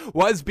last week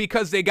was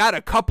because they got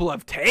a couple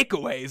of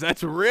takeaways.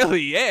 That's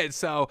really it.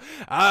 So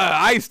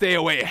I stay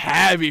away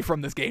heavy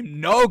from this game.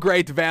 No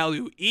great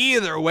value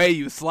either way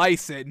you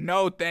slice it.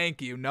 No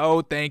thank you.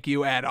 No thank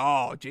you at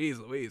all. Jeez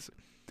Louise.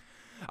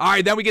 All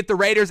right, then we get the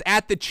Raiders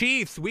at the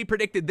Chiefs. We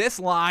predicted this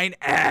line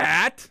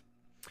at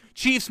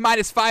Chiefs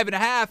minus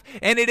 5.5,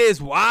 and it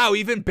is, wow,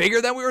 even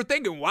bigger than we were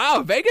thinking.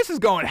 Wow, Vegas is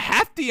going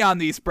hefty on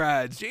these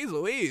spreads. Jeez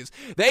Louise.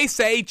 They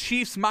say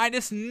Chiefs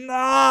minus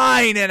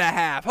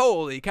 9.5.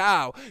 Holy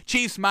cow.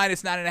 Chiefs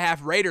minus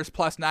 9.5, Raiders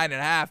plus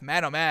 9.5.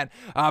 Man, oh man.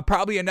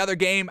 Probably another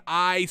game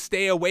I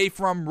stay away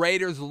from.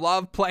 Raiders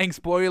love playing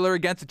spoiler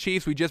against the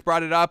Chiefs. We just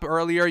brought it up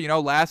earlier. You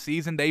know, last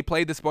season they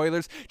played the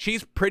spoilers.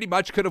 Chiefs pretty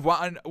much could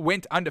have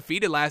went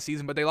undefeated last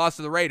season, but they lost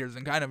to the Raiders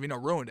and kind of,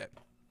 ruined it.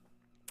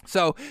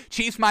 So,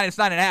 Chiefs minus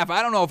 9.5.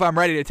 I don't know if I'm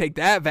ready to take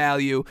that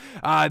value.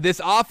 This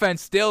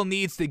offense still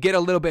needs to get a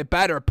little bit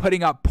better,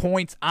 putting up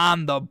points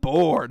on the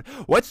board.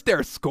 What's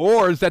their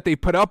scores that they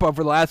put up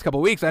over the last couple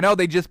of weeks? I know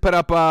they just put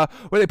up,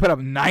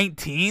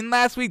 19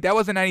 last week. That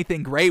wasn't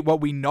anything great, what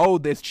we know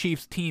this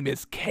Chiefs team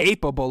is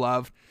capable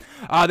of.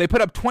 They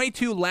put up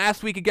 22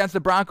 last week against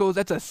the Broncos.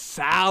 That's a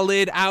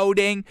solid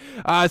outing.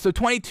 So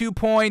 22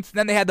 points.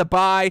 Then they had the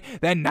bye.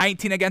 Then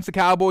 19 against the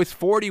Cowboys.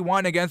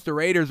 41 against the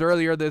Raiders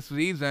earlier this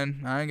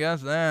season. I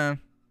guess that.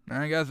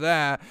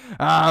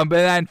 But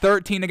then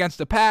 13 against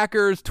the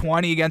Packers.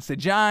 20 against the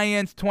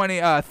Giants.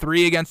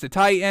 3 against the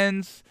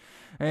Titans.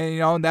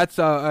 And, that's,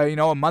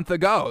 a month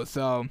ago.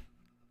 So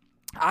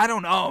I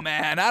don't know,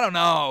 man. I don't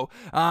know.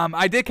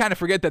 I did kind of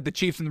forget that the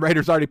Chiefs and the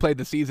Raiders already played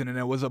the season, and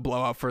it was a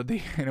blowout and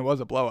it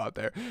was a blowout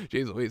there.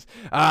 Jeez Louise.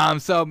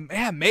 So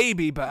yeah,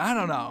 maybe, but I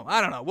don't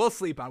know. We'll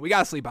sleep on it. We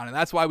gotta sleep on it.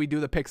 That's why we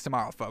do the picks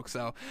tomorrow, folks.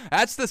 So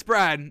that's the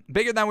spread.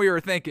 Bigger than we were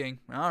thinking.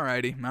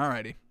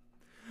 Alrighty.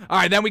 All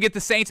right, then we get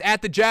the Saints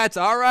at the Jets.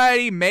 All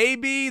righty,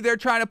 maybe they're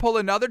trying to pull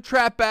another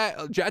trap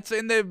bet. Jets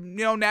in the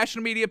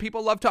national media,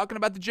 people love talking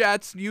about the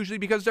Jets, usually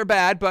because they're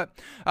bad. But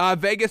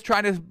Vegas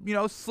trying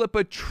to slip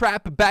a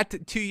trap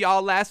bet to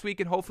y'all last week,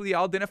 and hopefully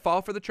y'all didn't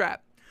fall for the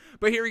trap.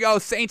 But here we go,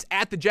 Saints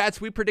at the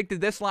Jets. We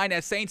predicted this line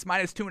as Saints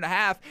minus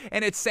 2.5,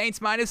 and it's Saints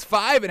minus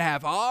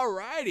 5.5. All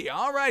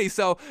righty.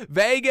 So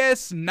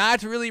Vegas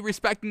not really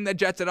respecting the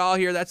Jets at all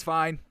here. That's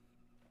fine.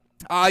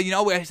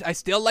 I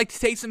still like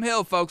Taysom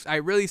Hill, folks. I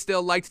really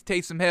still like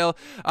Taysom Hill.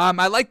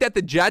 I like that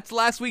the Jets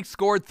last week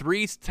scored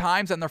 3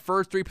 times on their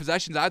first 3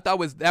 possessions. I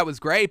thought that was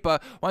great,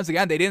 but once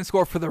again, they didn't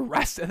score for the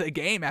rest of the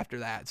game after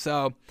that.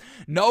 So,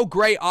 no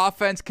great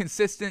offense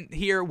consistent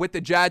here with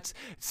the Jets.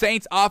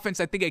 Saints offense,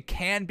 I think it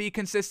can be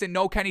consistent.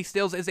 No Kenny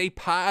Stills is a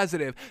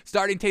positive.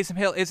 Starting Taysom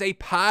Hill is a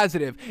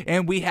positive.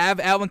 And we have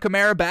Alvin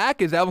Kamara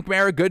back. Is Alvin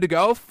Kamara good to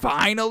go?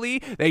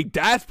 Finally, they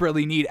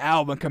desperately need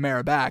Alvin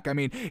Kamara back. I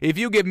mean, if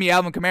you give me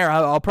Alvin Kamara,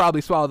 I'll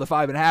probably swallow the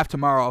 5.5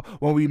 tomorrow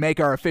when we make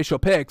our official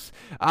picks.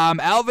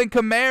 Alvin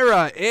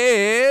Kamara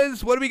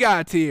is, what do we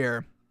got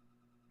here?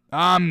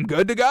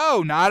 Good to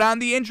go. Not on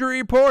the injury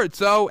report.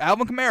 So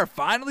Alvin Kamara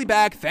finally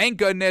back. Thank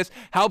goodness.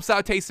 Helps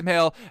out Taysom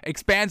Hill.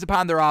 Expands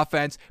upon their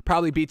offense.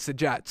 Probably beats the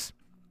Jets.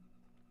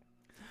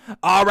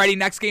 Alrighty,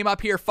 next game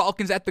up here.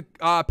 Falcons at the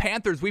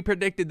Panthers. We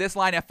predicted this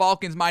line at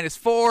Falcons minus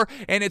 4.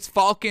 And it's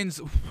Falcons.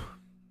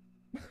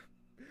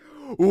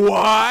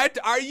 What?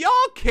 Are y'all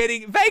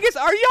kidding? Vegas,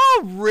 are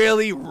y'all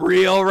really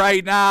real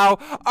right now?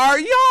 Are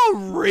y'all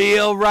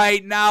real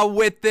right now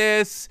with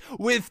this?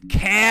 With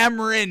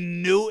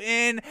Cameron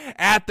Newton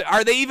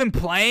are they even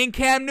playing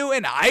Cam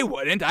Newton? I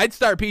wouldn't. I'd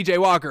start PJ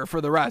Walker for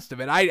the rest of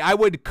it. I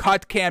would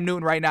cut Cam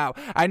Newton right now.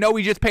 I know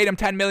we just paid him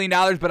 $10 million,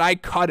 but I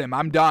cut him.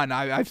 I'm done.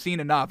 I've seen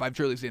enough. I've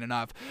truly seen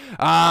enough.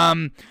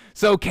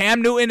 So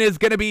Cam Newton is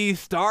going to be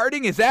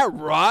starting? Is that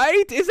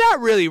right? Is that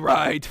really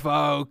right,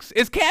 folks?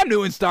 Is Cam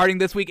Newton starting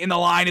this week and the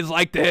line is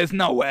like this?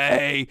 No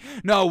way.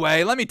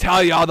 Let me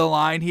tell y'all the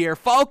line here.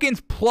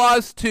 Falcons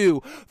plus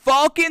 2.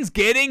 Falcons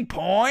getting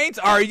points?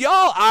 Are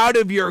y'all out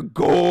of your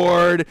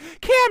gourd?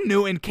 Cam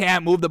Newton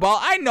can't move the ball.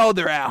 I know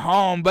they're at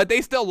home, but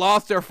they still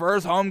lost their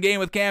first home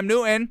game with Cam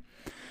Newton.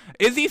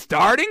 Is he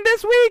starting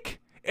this week?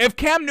 If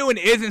Cam Newton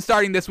isn't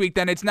starting this week,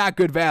 then it's not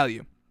good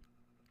value.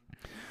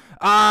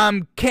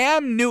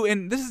 Cam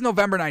Newton, this is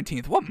November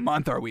 19th. What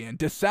month are we in?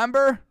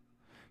 December?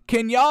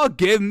 Can y'all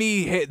give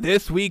me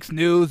this week's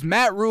news?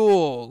 Matt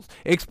Rule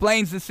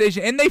explains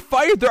decision, and they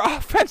fired their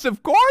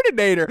offensive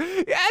coordinator.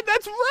 Yeah,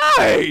 that's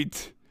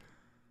right.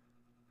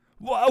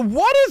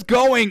 What is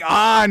going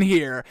on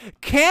here?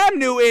 Cam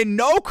Newton,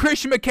 no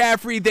Christian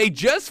McCaffrey. They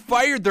just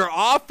fired their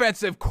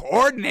offensive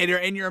coordinator,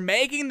 and you're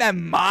making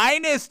them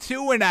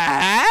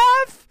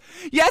 -2.5?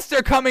 Yes,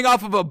 they're coming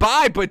off of a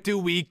bye, but do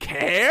we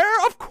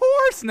care? Of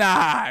course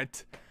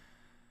not.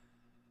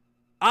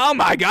 Oh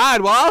my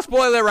God. Well, I'll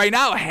spoil it right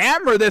now.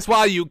 Hammer this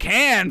while you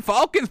can.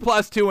 Falcons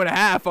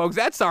 +2.5, folks.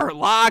 That's our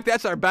lock.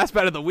 That's our best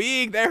bet of the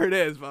week. There it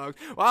is, folks.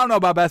 Well, I don't know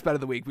about best bet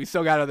of the week. We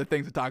still got other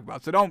things to talk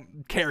about, so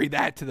don't carry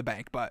that to the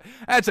bank, but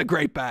that's a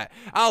great bet.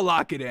 I'll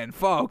lock it in,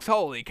 folks.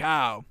 Holy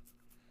cow.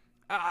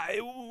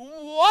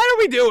 What are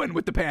we doing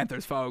with the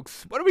Panthers,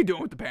 folks? What are we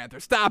doing with the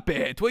Panthers? Stop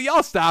it. Will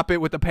y'all stop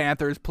it with the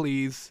Panthers,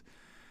 please?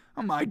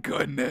 Oh my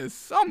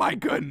goodness. Oh my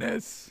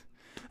goodness.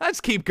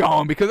 Let's keep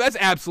going because that's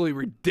absolutely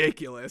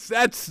ridiculous.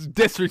 That's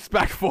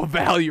disrespectful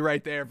value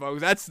right there,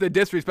 folks. That's the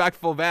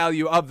disrespectful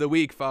value of the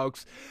week,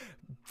 folks.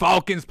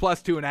 Falcons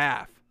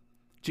 +2.5.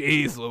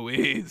 Jeez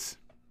Louise.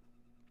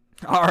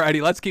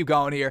 Alrighty, let's keep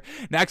going here.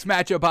 Next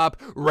matchup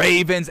up,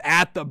 Ravens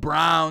at the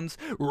Browns.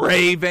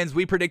 Ravens,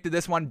 we predicted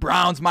this one,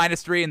 Browns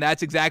 -3, and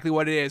that's exactly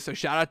what it is. So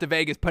shout out to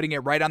Vegas putting it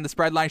right on the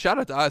spread line. Shout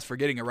out to us for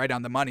getting it right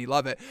on the money.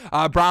 Love it.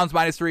 Browns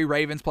 -3,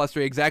 Ravens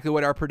 +3, exactly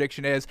what our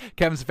prediction is.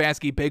 Kevin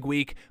Stefanski, big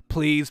week.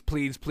 Please,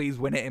 please, please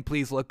win it, and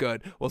please look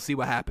good. We'll see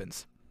what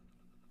happens.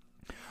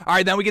 All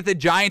right, then we get the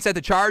Giants at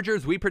the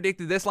Chargers. We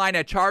predicted this line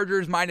at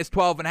Chargers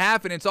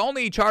 -12.5, and it's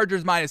only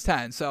Chargers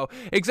 -10. So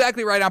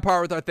exactly right on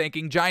par with our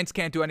thinking. Giants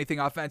can't do anything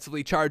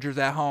offensively. Chargers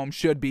at home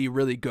should be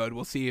really good.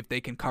 We'll see if they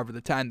can cover the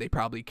 10. They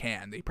probably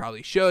can. They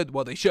probably should.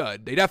 Well, they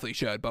should. They definitely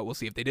should, but we'll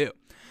see if they do.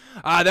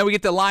 Then we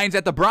get the Lions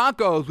at the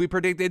Broncos. We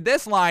predicted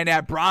this line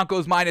at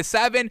Broncos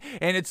 -7,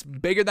 and it's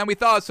bigger than we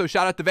thought. So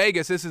shout out to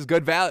Vegas. This is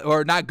good value,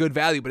 or not good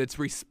value, but it's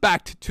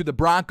respect to the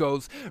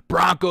Broncos.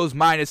 Broncos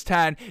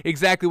 -10,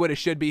 exactly what it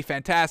should be.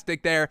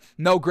 Fantastic there.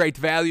 No great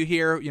value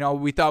here. You know,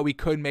 we thought we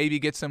could maybe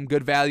get some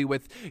good value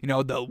with, you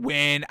know, the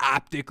win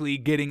optically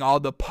getting all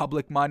the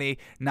public money.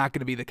 Not going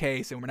to be the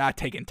case, and we're not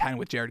taking 10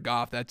 with Jared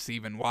Goff. That's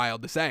even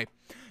wild to say.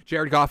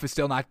 Jared Goff is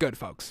still not good,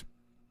 folks.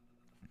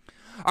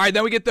 All right,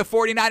 then we get the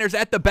 49ers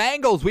at the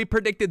Bengals. We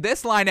predicted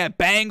this line at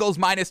Bengals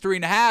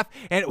 -3.5.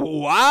 And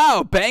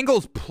wow,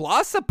 Bengals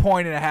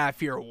 +1.5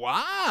 here.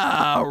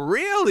 Wow,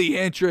 really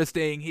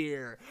interesting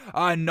here.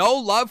 No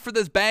love for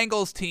this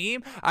Bengals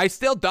team. I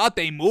still thought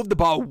they moved the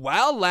ball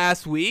well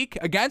last week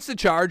against the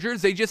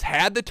Chargers. They just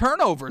had the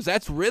turnovers.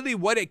 That's really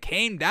what it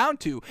came down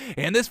to.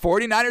 And this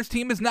 49ers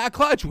team is not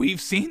clutch.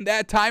 We've seen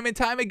that time and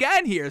time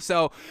again here.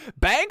 So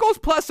Bengals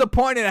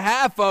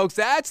 +1.5, folks.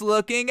 That's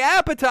looking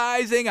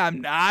appetizing. I'm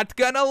not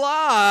gonna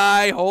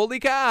lie. Holy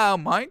cow.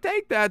 Might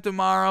take that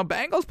tomorrow.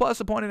 Bengals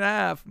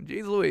 +1.5.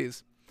 Jeez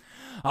Louise.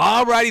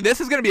 Alrighty,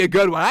 this is going to be a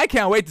good one. I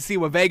can't wait to see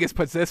what Vegas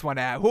puts this one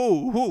at.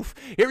 Oof.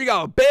 Here we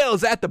go.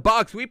 Bills at the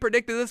Bucks. We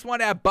predicted this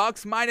one at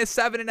Bucks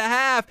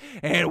 -7.5.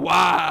 And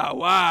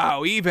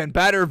wow, even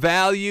better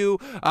value.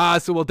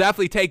 So we'll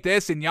definitely take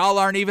this, and y'all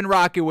aren't even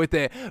rocking with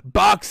it.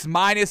 Bucks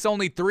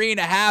only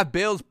 3.5.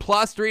 Bills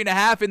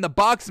 +3.5. And the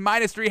Bucks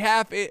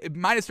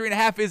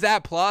 -3.5 is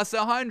at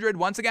 +100.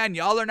 Once again,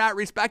 y'all are not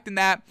respecting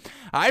that.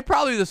 I'd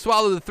probably just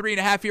swallow the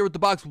 3.5 here with the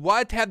Bucks.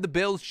 What have the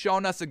Bills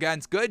shown us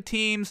against good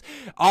teams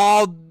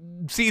all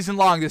season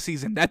long this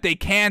season? That they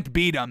can't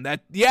beat them. That,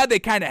 yeah, they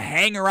kind of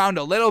hang around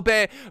a little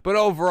bit, but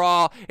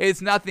overall,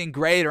 it's nothing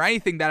great or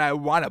anything that I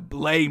want to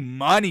lay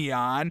money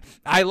on.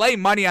 I lay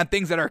money on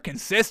things that are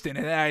consistent,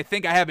 and I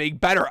think I have a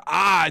better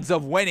odds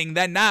of winning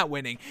than not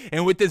winning.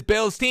 And with this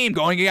Bills team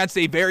going against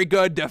a very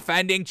good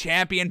defending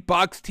champion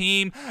Bucks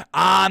team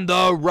on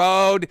the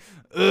road,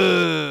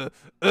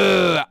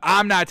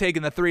 I'm not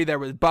taking the 3 there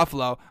with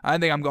Buffalo. I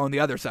think I'm going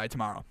the other side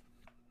tomorrow.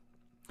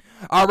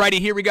 Alrighty,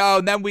 here we go.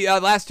 And then we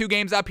last 2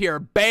 games up here.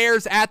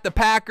 Bears at the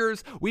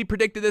Packers. We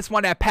predicted this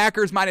one at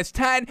Packers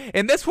 -10,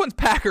 and this one's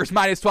Packers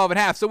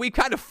 -12.5. So we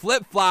kind of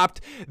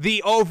flip-flopped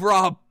the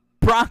overall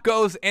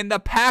Broncos and the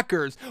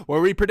Packers,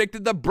 where we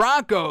predicted the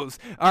Broncos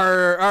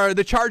are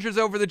the Chargers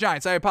over the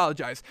Giants. I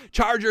apologize.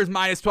 Chargers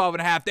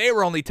 -12.5. They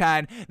were only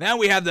 10. Then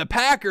we have the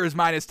Packers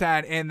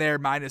 -10, and they're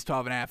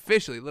 -12.5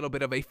 officially. A little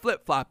bit of a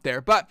flip-flop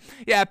there. But,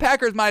 yeah,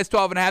 Packers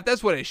 -12.5.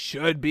 That's what it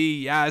should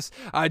be, yes.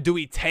 Do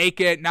we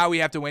take it? Now we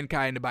have to win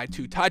kind of by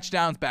 2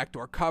 touchdowns,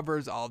 backdoor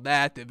covers, all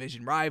that,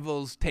 division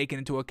rivals taken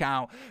into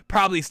account.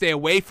 Probably stay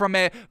away from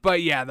it.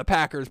 But, yeah, the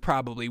Packers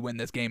probably win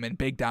this game in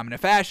big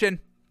dominant fashion.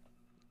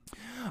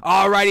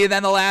 Alrighty,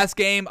 then the last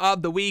game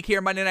of the week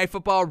here, Monday Night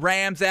Football,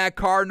 Rams at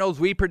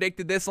Cardinals. We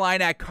predicted this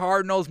line at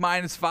Cardinals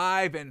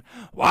 -5, and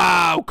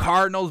wow,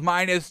 Cardinals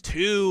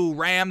 -2,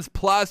 Rams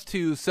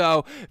 +2.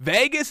 So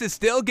Vegas is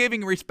still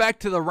giving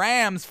respect to the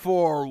Rams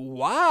for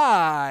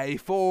why?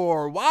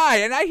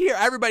 And I hear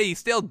everybody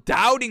still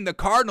doubting the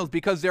Cardinals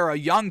because they're a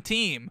young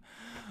team.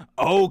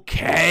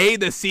 Okay,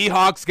 the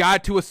Seahawks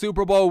got to a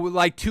Super Bowl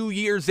like 2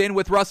 years in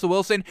with Russell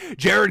Wilson.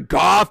 Jared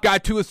Goff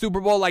got to a Super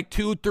Bowl like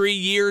 2-3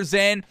 years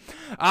in.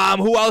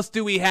 Who else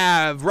do we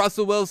have?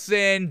 Russell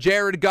Wilson,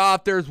 Jared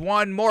Goff. There's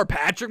one more.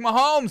 Patrick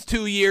Mahomes,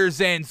 2 years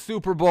in.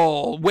 Super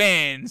Bowl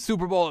win.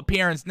 Super Bowl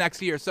appearance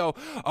next year. So,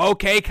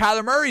 okay,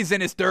 Kyler Murray's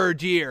in his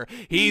 3rd year.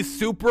 He's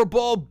Super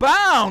Bowl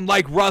bound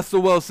like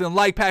Russell Wilson,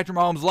 like Patrick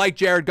Mahomes, like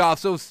Jared Goff.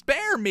 So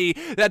spare me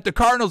that the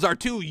Cardinals are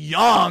too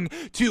young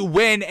to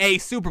win a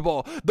Super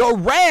Bowl. The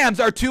Rams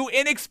are too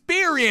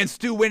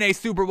inexperienced to win a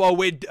Super Bowl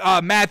with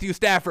Matthew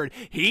Stafford.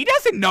 He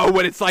doesn't know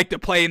what it's like to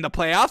play in the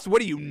playoffs.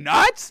 What are you,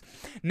 nuts?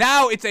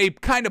 Now it's a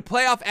kind of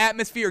playoff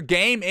atmosphere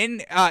game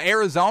in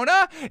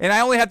Arizona, and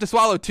I only have to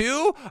swallow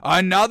 2.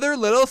 Another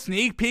little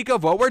sneak peek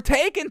of what we're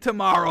taking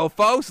tomorrow,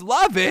 folks.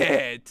 Love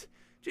it.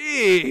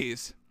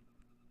 Jeez.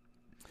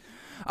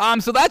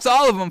 So that's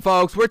all of them,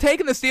 folks. We're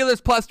taking the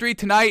Steelers +3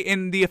 tonight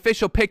in the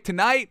official pick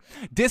tonight.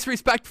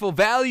 Disrespectful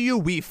value,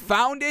 we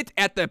found it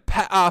at the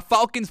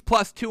Falcons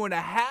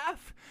 +2.5.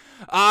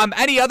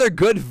 Any other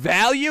good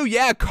value?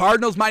 Yeah,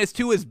 Cardinals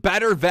 -2 is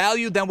better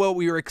value than what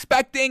we were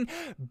expecting.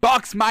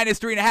 Bucks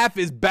 -3.5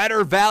 is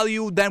better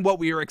value than what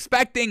we were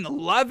expecting.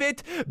 Love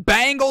it.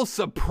 Bengals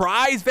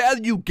surprise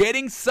value,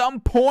 getting some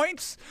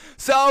points.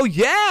 So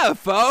yeah,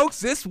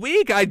 folks, this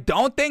week I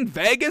don't think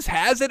Vegas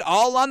has it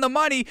all on the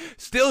money.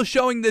 Still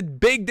showing the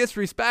big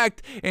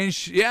disrespect, and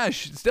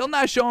still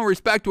not showing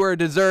respect where it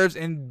deserves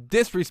and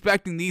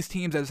disrespecting these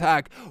teams as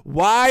heck.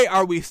 Why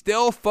are we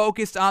still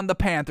focused on the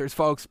Panthers,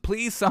 folks?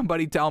 Please, somebody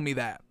tell me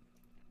that.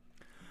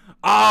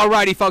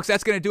 Alrighty, folks,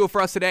 that's going to do it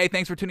for us today.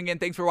 Thanks for tuning in.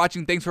 Thanks for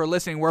watching. Thanks for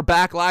listening. We're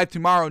back live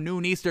tomorrow,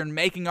 noon Eastern,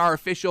 making our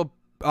official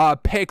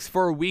picks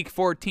for week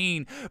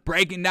 14,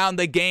 breaking down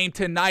the game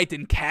tonight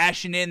and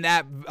cashing in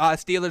that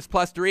Steelers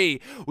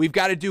 +3. We've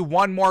got to do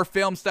one more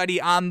film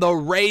study on the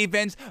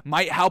Ravens.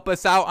 Might help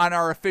us out on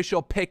our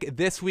official pick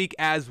this week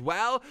as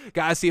well.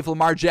 Gotta see if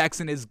Lamar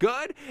Jackson is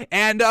good.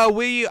 And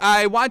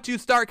I want to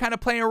start kind of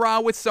playing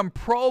around with some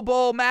Pro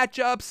Bowl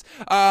matchups,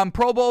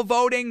 Pro Bowl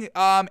voting,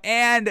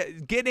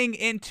 and getting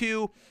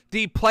into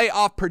the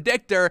playoff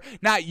predictor,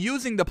 not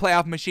using the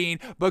playoff machine,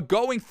 but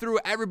going through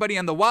everybody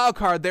on the wild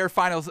card, their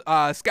final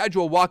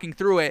schedule, walking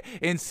through it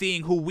and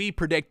seeing who we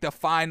predict the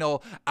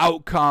final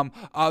outcome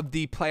of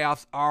the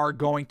playoffs are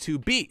going to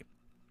be.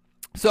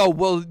 So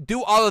we'll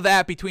do all of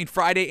that between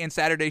Friday and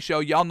Saturday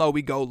show. Y'all know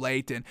we go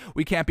late and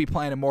we can't be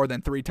planning more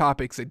than 3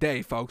 topics a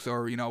day, folks,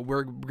 or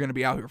we're going to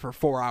be out here for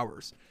 4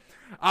 hours.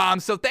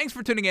 So thanks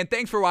for tuning in.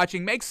 Thanks for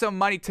watching. Make some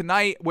money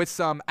tonight with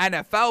some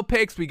NFL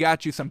picks. We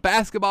got you some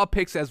basketball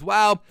picks as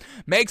well.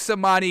 Make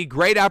some money.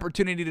 Great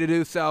opportunity to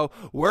do so.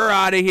 We're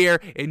out of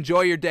here.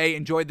 Enjoy your day.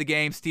 Enjoy the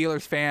game.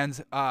 Steelers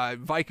fans,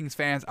 Vikings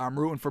fans, I'm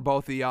rooting for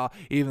both of y'all,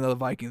 even though the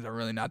Vikings are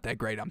really not that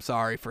great. I'm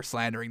sorry for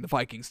slandering the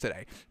Vikings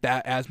today,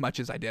 that as much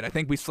as I did. I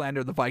think we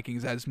slandered the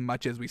Vikings as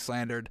much as we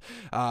slandered,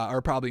 or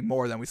probably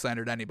more than we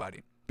slandered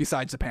anybody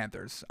besides the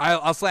Panthers.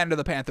 I'll slander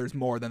the Panthers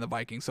more than the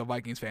Vikings, so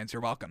Vikings fans,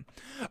 you're welcome.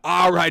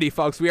 Alrighty,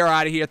 folks, we are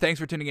out of here. Thanks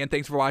for tuning in.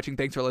 Thanks for watching.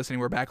 Thanks for listening.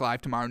 We're back live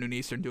tomorrow, noon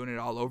Eastern, doing it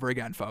all over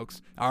again,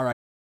 folks. All right.